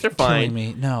 They're Killing fine.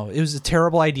 me. No, it was a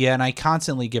terrible idea, and I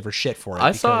constantly give her shit for it.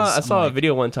 I saw because I'm a like,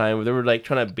 video one time where they were like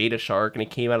trying to bait a shark and it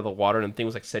came out of the water and the thing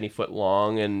was like 70 foot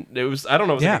long and it was I don't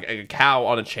know, it was like a cow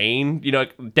on a chain,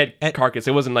 like dead carcass.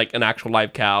 It wasn't like an actual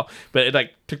live cow, but it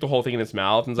like took the whole thing in its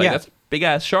mouth and it's like Yeah. that's a big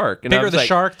ass shark. And I bigger was the like,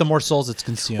 shark, the more souls it's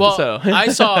consumed. Well, So- I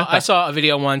saw a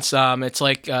video once. It's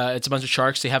like it's a bunch of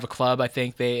sharks. They have a club. I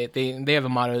think they have a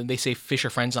motto. They say "Fish are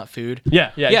friends, not food."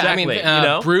 Yeah, I exactly.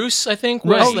 mean, Bruce, I think,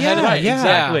 was Right. the head of yeah, it. yeah.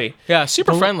 Exactly. Yeah,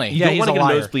 super friendly. You Yeah, don't he's want to a get a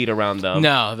liar. nosebleed around them.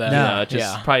 No,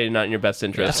 Just probably not in your best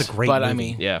interest. that's a great But movie. I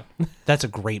mean, Yeah. That's a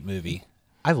great movie.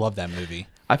 I love that movie.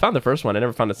 I found the first one. I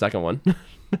never found the second one.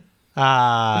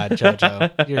 Ah,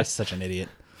 Jojo, you're such an idiot.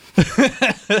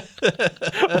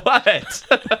 What?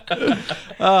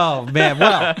 Oh man.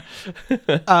 Well,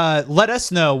 let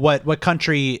us know what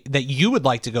country that you would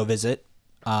like to go visit.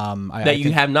 That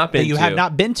you have not been that you to. have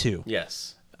not been to.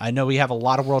 Yes. I know we have a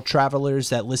lot of world travelers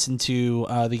that listen to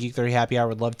the Geek 30 Happy Hour.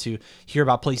 Would love to hear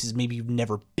about places maybe you've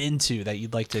never been to that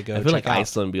you'd like to go I feel check like out.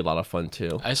 Iceland would be a lot of fun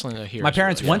too. Iceland here. My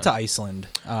parents went to Iceland.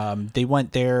 They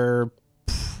went there.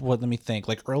 Let me think.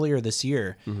 Like earlier this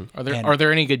year. Are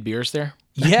there any good beers there?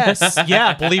 Yes.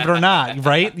 Yeah. Believe it or not.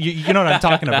 Right. You know what I'm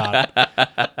talking about.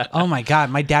 Oh my God.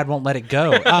 My dad won't let it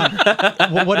go.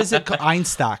 What is it called?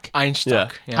 Einstock.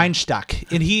 Einstock. Yeah.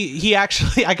 Einstock. And he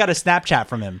actually, I got a Snapchat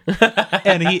from him,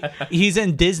 and he's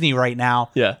in Disney right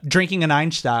now. Yeah. Drinking an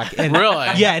Einstock. And Really?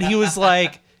 Yeah. And he was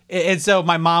like. And so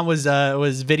my mom was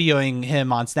videoing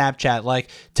him on Snapchat, like,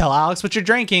 tell Alex what you're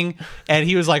drinking. And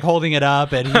he was like holding it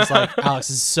up and he's like, Alex,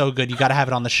 this is so good. You got to have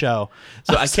it on the show.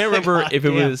 So I can't remember if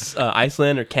it damn. was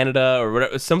Iceland or Canada or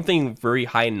whatever, something very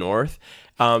high north.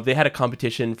 they had a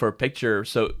competition for a picture.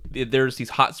 So there's these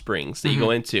hot springs that you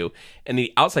go into, and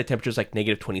the outside temperature is like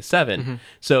negative 27.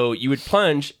 So you would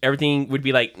plunge, everything would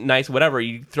be like nice, whatever.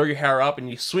 You throw your hair up and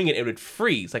you swing it, it would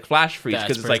freeze, like flash freeze, That's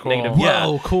because it's pretty like cool. negative.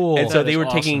 Whoa, cool. And so That they is were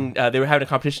awesome. taking, they were having a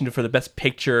competition for the best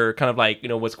picture, kind of like,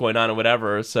 what's going on or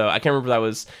whatever. So I can't remember if that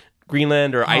was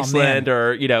Greenland or Iceland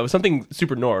or, something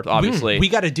super north, obviously. We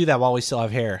got to do that while we still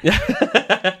have hair.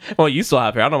 Well, you still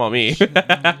have hair. I don't know about me. Look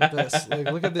at this.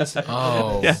 Look at this.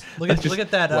 Oh, Look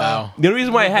at that. wow. The only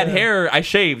reason why I had hair, I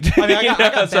shaved. I mean, I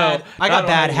got So, bad, I got don't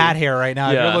bad know. hat hair right now.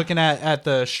 If Yeah. you're looking at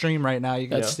the stream right now, you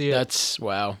can see it. That's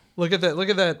wow. Look at that. Look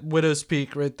at that widow's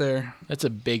peak right there. That's a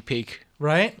big peak.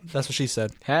 Right? That's what she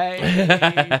said.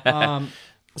 Hey.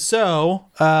 So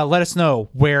let us know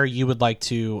where you would like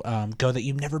to go that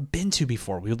you've never been to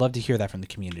before. We would love to hear that from the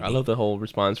community. I love the whole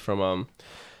response from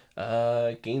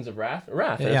Gains of Wrath.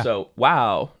 Yeah. So,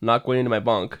 wow, not going into my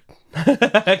bunk.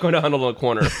 Going to huddle in a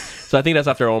corner. So I think that's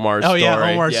after Omar's Oh story.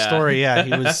 yeah, Omar's story. Yeah,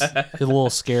 he was a little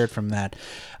scared from that.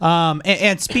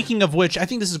 And speaking of which, I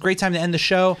think this is a great time to end the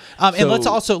show. And So-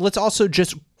 let's also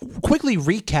just quickly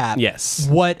recap. Yes.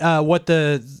 What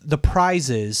the prize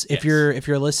is if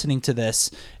you're listening to this.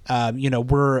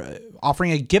 We're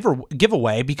offering a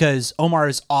giveaway because Omar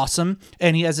is awesome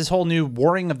and he has this whole new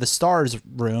Warring of the Stars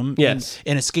room. Yes.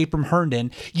 in Escape from Herndon.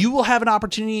 You will have an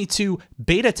opportunity to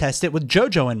beta test it with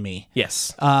JoJo and me.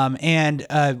 Yes. And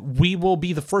we will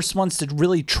be the first ones to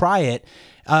really try it.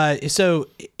 So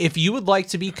if you would like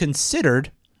to be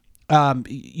considered,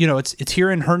 it's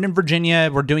here in Herndon, Virginia.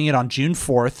 We're doing it on June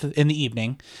 4th in the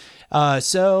evening.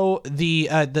 So the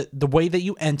way that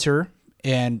you enter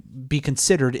and be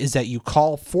considered is that you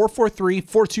call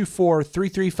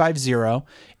 443-424-3350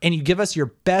 and you give us your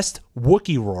best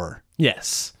Wookiee roar.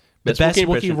 Yes. The best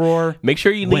Wookiee roar Make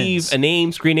sure you leave wins. a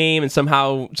name, screen name, and some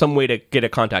way to get a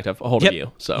hold of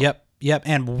you. So Yep.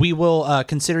 And we will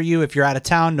consider you if you're out of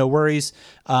town. No worries.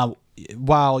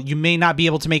 While you may not be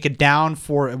able to make it down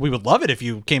we would love it if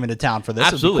you came into town for this.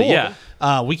 Absolutely, It'd be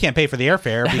cool. We can't pay for the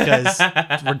airfare because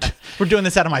we're doing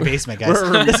this out of my basement, guys.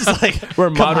 This is like we're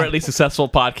a come on. moderately successful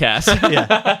podcast. Yeah.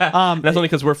 That's only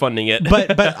because we're funding it.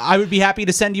 but I would be happy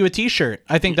to send you a T-shirt.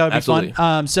 I think that would be Absolutely.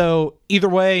 fun. So either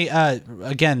way,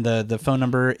 again, the phone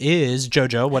number is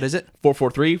JoJo. What is it?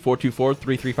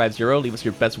 443-424-3350. Leave us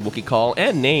your best Wookiee call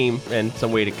and name and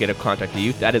some way to get a contact with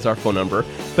you. That is our phone number.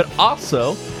 But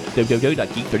also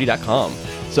www.geek30.com.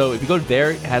 So if you go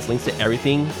there, it has links to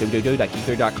everything.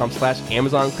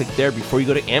 www.geek30.com/Amazon. Click there before you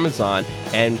go to Amazon,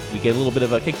 and we get a little bit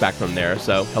of a kickback from there.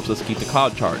 So helps us keep the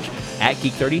cloud charge. At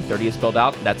Geek30, 30 is spelled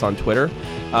out. That's on Twitter.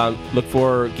 Look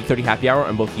for Geek30 Happy Hour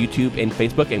on both YouTube and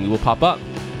Facebook, and we will pop up.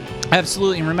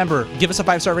 Absolutely. And remember, give us a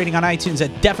 5-star rating on iTunes.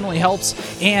 That definitely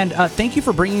helps. And thank you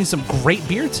for bringing some great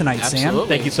beer tonight, Sam. Absolutely.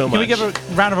 Thank you so much. Can we give a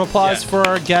round of applause Yeah. for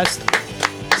our guest,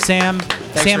 Sam?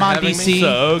 Sam for on having me. DC.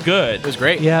 So good. It was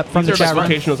great. Yeah, from the These are chat room.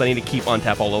 vocationals I need to keep on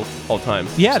tap all the time.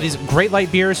 Yeah, these great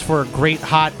light beers for a great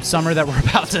hot summer that we're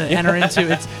about to enter into.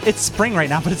 It's spring right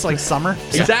now, but it's like summer.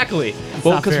 So- Exactly.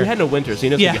 Well, not because fair. we had no winter, so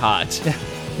you know it's Yeah. going to be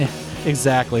hot. Yeah,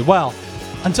 exactly. Well,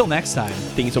 until next time.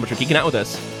 Thank you so much for geeking out with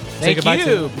us. Say Thank goodbye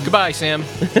you. Goodbye, Sam.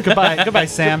 Goodbye,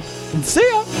 Sam. And see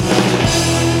ya.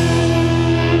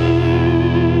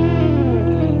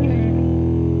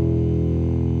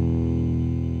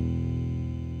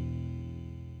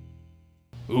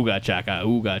 Ooga chaka,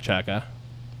 ooga chaka.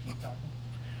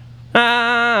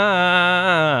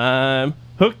 I'm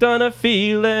hooked on a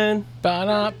feeling.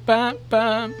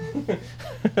 Ba-da-ba-ba.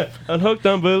 I'm hooked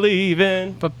on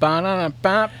believing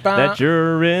Ba-ba-da-ba-ba. that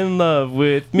you're in love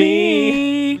with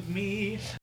me.